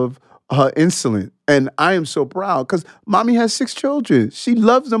off of her insulin. And I am so proud because mommy has 6 children. She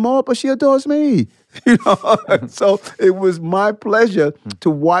loves them all, but she adores me. So it was my pleasure to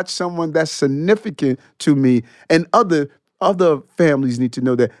watch someone that's significant to me. And other families need to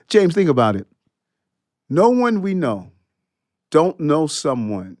know that. James, think about it. No one we know don't know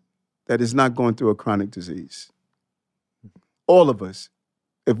someone that is not going through a chronic disease. All of us.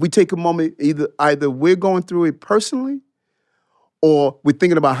 If we take a moment, either we're going through it personally, or we're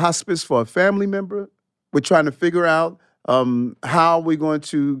thinking about hospice for a family member. We're trying to figure out how we're going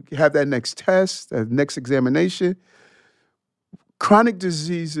to have that next test, that next examination. Chronic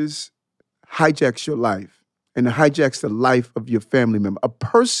diseases hijacks your life, and it hijacks the life of your family member. A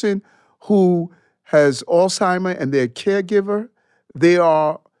person who has Alzheimer's and they're a caregiver, they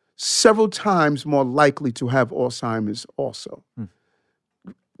are several times more likely to have Alzheimer's also.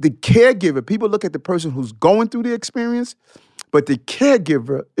 The caregiver, people look at the person who's going through the experience, but the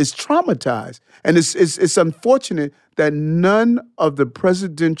caregiver is traumatized. And it's unfortunate that none of the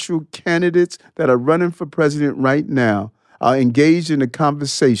presidential candidates that are running for president right now are engaged in a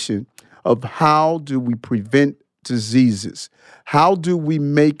conversation of how do we prevent diseases? How do we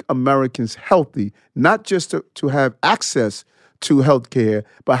make Americans healthy, not just to have access to health care,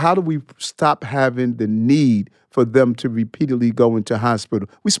 but how do we stop having the need for them to repeatedly go into hospital?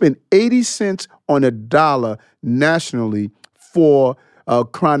 We spend 80 cents on a dollar nationally for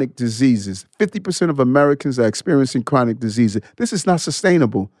chronic diseases. 50% of Americans are experiencing chronic diseases. This is not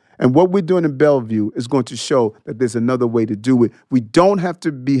sustainable. And what we're doing in Bellevue is going to show that there's another way to do it. We don't have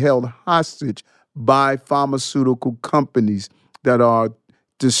to be held hostage by pharmaceutical companies that are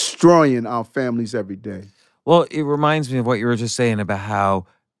destroying our families every day. Well, it reminds me of what you were just saying about how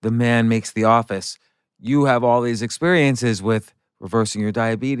the man makes the office. You have all these experiences with reversing your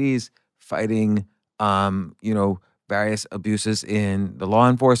diabetes, fighting, various abuses in the law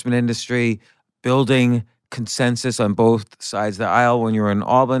enforcement industry, building consensus on both sides of the aisle when you're in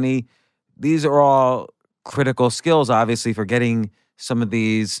Albany. These are all critical skills, obviously, for getting some of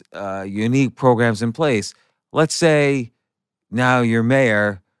these unique programs in place. Let's say now you're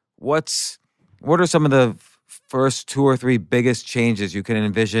mayor. What are some of the first 2 or 3 biggest changes you can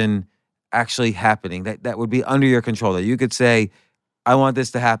envision actually happening that would be under your control, that you could say, I want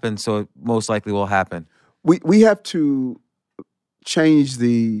this to happen, so it most likely will happen? We have to change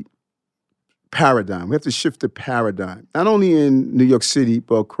the paradigm. We have to shift the paradigm, not only in New York City,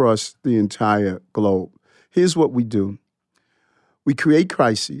 but across the entire globe. Here's what we do. We create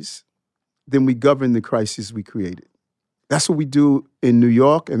crises. then we govern the crisis we created. That's what we do in New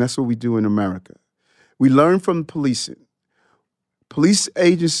York, and that's what we do in America. We learn from policing. Police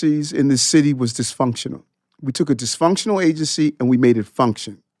agencies in the city was dysfunctional. We took a dysfunctional agency and we made it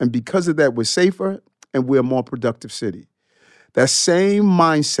function. And because of that, we're safer and we're a more productive city. That same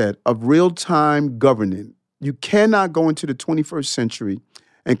mindset of real-time governing, you cannot go into the 21st century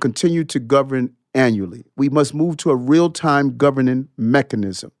and continue to govern annually. We must move to a real-time governing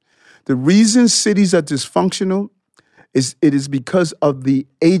mechanism. The reason cities are dysfunctional is because of the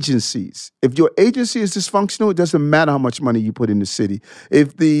agencies. If your agency is dysfunctional, it doesn't matter how much money you put in the city.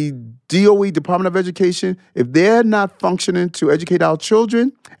 If the DOE, Department of Education, if they're not functioning to educate our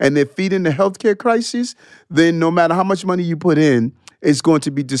children and they're feeding the healthcare crisis, then no matter how much money you put in, it's going to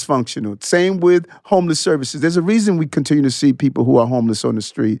be dysfunctional. Same with homeless services. There's a reason we continue to see people who are homeless on the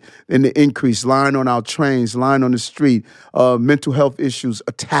street and the increase, lying on our trains, lying on the street, mental health issues,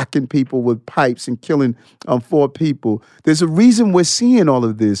 attacking people with pipes and killing 4 people. There's a reason we're seeing all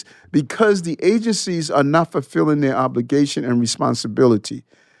of this, because the agencies are not fulfilling their obligation and responsibility.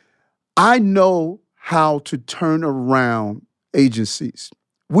 I know how to turn around agencies.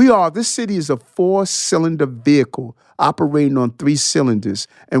 This city is a 4-cylinder vehicle operating on 3 cylinders,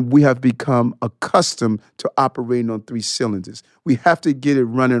 and we have become accustomed to operating on 3 cylinders. We have to get it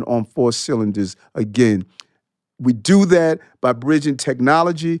running on 4 cylinders again. We do that by bridging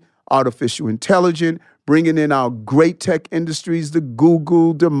technology, artificial intelligence, bringing in our great tech industries, the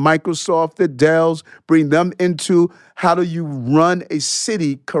Google, the Microsoft, the Dells, bring them into how do you run a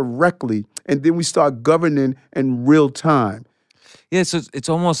city correctly, and then we start governing in real time. Yeah, so it's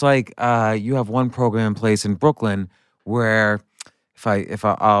almost like you have one program in place in Brooklyn where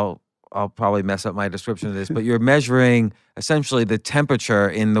I'll probably mess up my description of this, but you're measuring essentially the temperature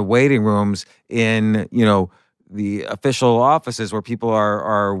in the waiting rooms in, the official offices where people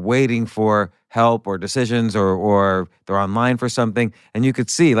are waiting for help or decisions or they're online for something. And you could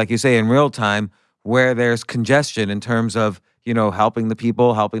see, like you say, in real time where there's congestion in terms of, helping the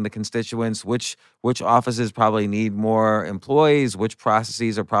people, helping the constituents, which offices probably need more employees, which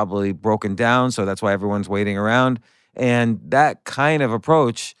processes are probably broken down. So that's why everyone's waiting around. And that kind of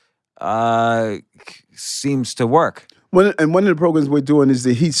approach seems to work. One of the programs we're doing is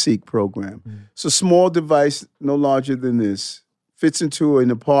the Heat Seek program. It's a small device, no larger than this, fits into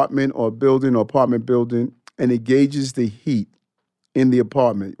an apartment or building or apartment building, and it gauges the heat in the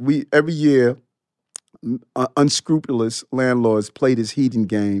apartment. Every year, unscrupulous landlords play this heating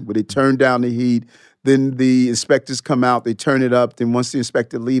game where they turn down the heat, then the inspectors come out, they turn it up, then once the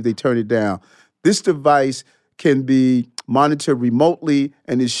inspector leaves, they turn it down. This device can be monitored remotely,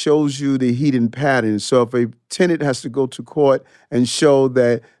 and it shows you the heating pattern. So if a tenant has to go to court and show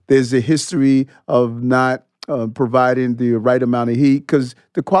that there's a history of not providing the right amount of heat, because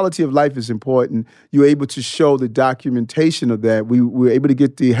the quality of life is important. You're able to show the documentation of that. We were able to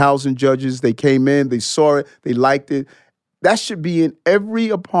get the housing judges. They came in, they saw it, they liked it. That should be in every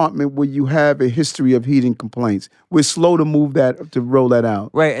apartment where you have a history of heating complaints. We're slow to to roll that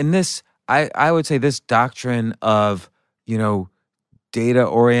out. Right, and this, I would say this doctrine of,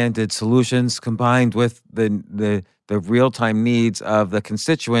 data-oriented solutions combined with the real-time needs of the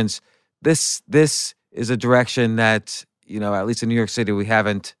constituents, this is a direction that, at least in New York City, we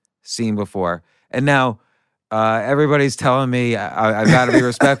haven't seen before. And now everybody's telling me I've got to be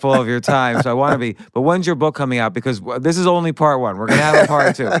respectful of your time, so I want to be. But when's your book coming out? Because this is only part 1. We're going to have a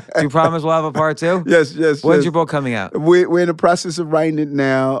part 2. Do you promise we'll have a part 2? Yes. When's your book coming out? We're in the process of writing it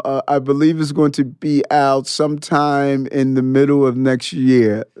now. I believe it's going to be out sometime in the middle of next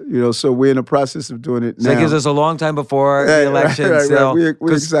year. So we're in the process of doing it now. So it gives us a long time before the election. Right.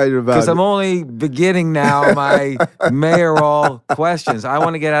 We're excited about it. Because I'm only beginning now my mayoral questions. I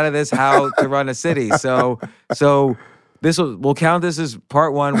want to get out of this how to run a city. So we'll count this as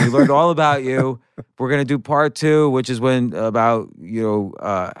part 1. We learned all about you. We're going to do part 2, which is about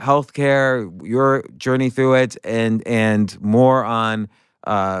healthcare, your journey through it, and more on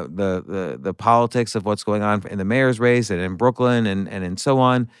the politics of what's going on in the mayor's race and in Brooklyn and so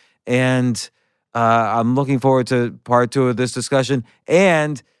on. And I'm looking forward to part 2 of this discussion.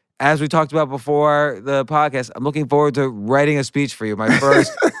 And as we talked about before the podcast, I'm looking forward to writing a speech for you, my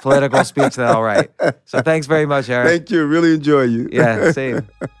first political speech that I'll write. So thanks very much, Eric. Thank you. Really enjoy you. Yeah, same.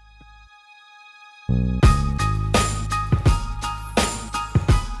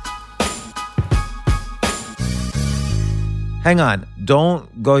 Hang on.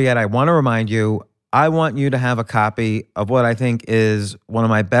 Don't go yet. I want to remind you, I want you to have a copy of what I think is one of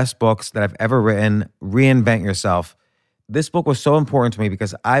my best books that I've ever written, Reinvent Yourself. This book was so important to me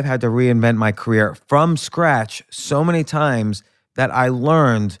because I've had to reinvent my career from scratch so many times that I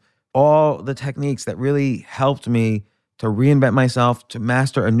learned all the techniques that really helped me to reinvent myself, to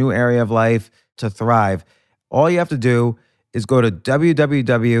master a new area of life, to thrive. All you have to do is go to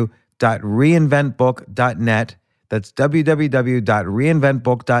www.reinventbook.net. That's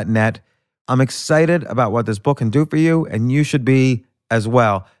www.reinventbook.net. I'm excited about what this book can do for you, and you should be as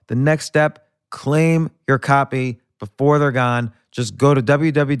well. The next step, claim your copy before they're gone. Just go to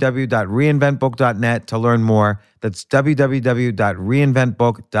www.reinventbook.net to learn more. That's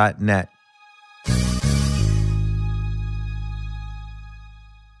www.reinventbook.net.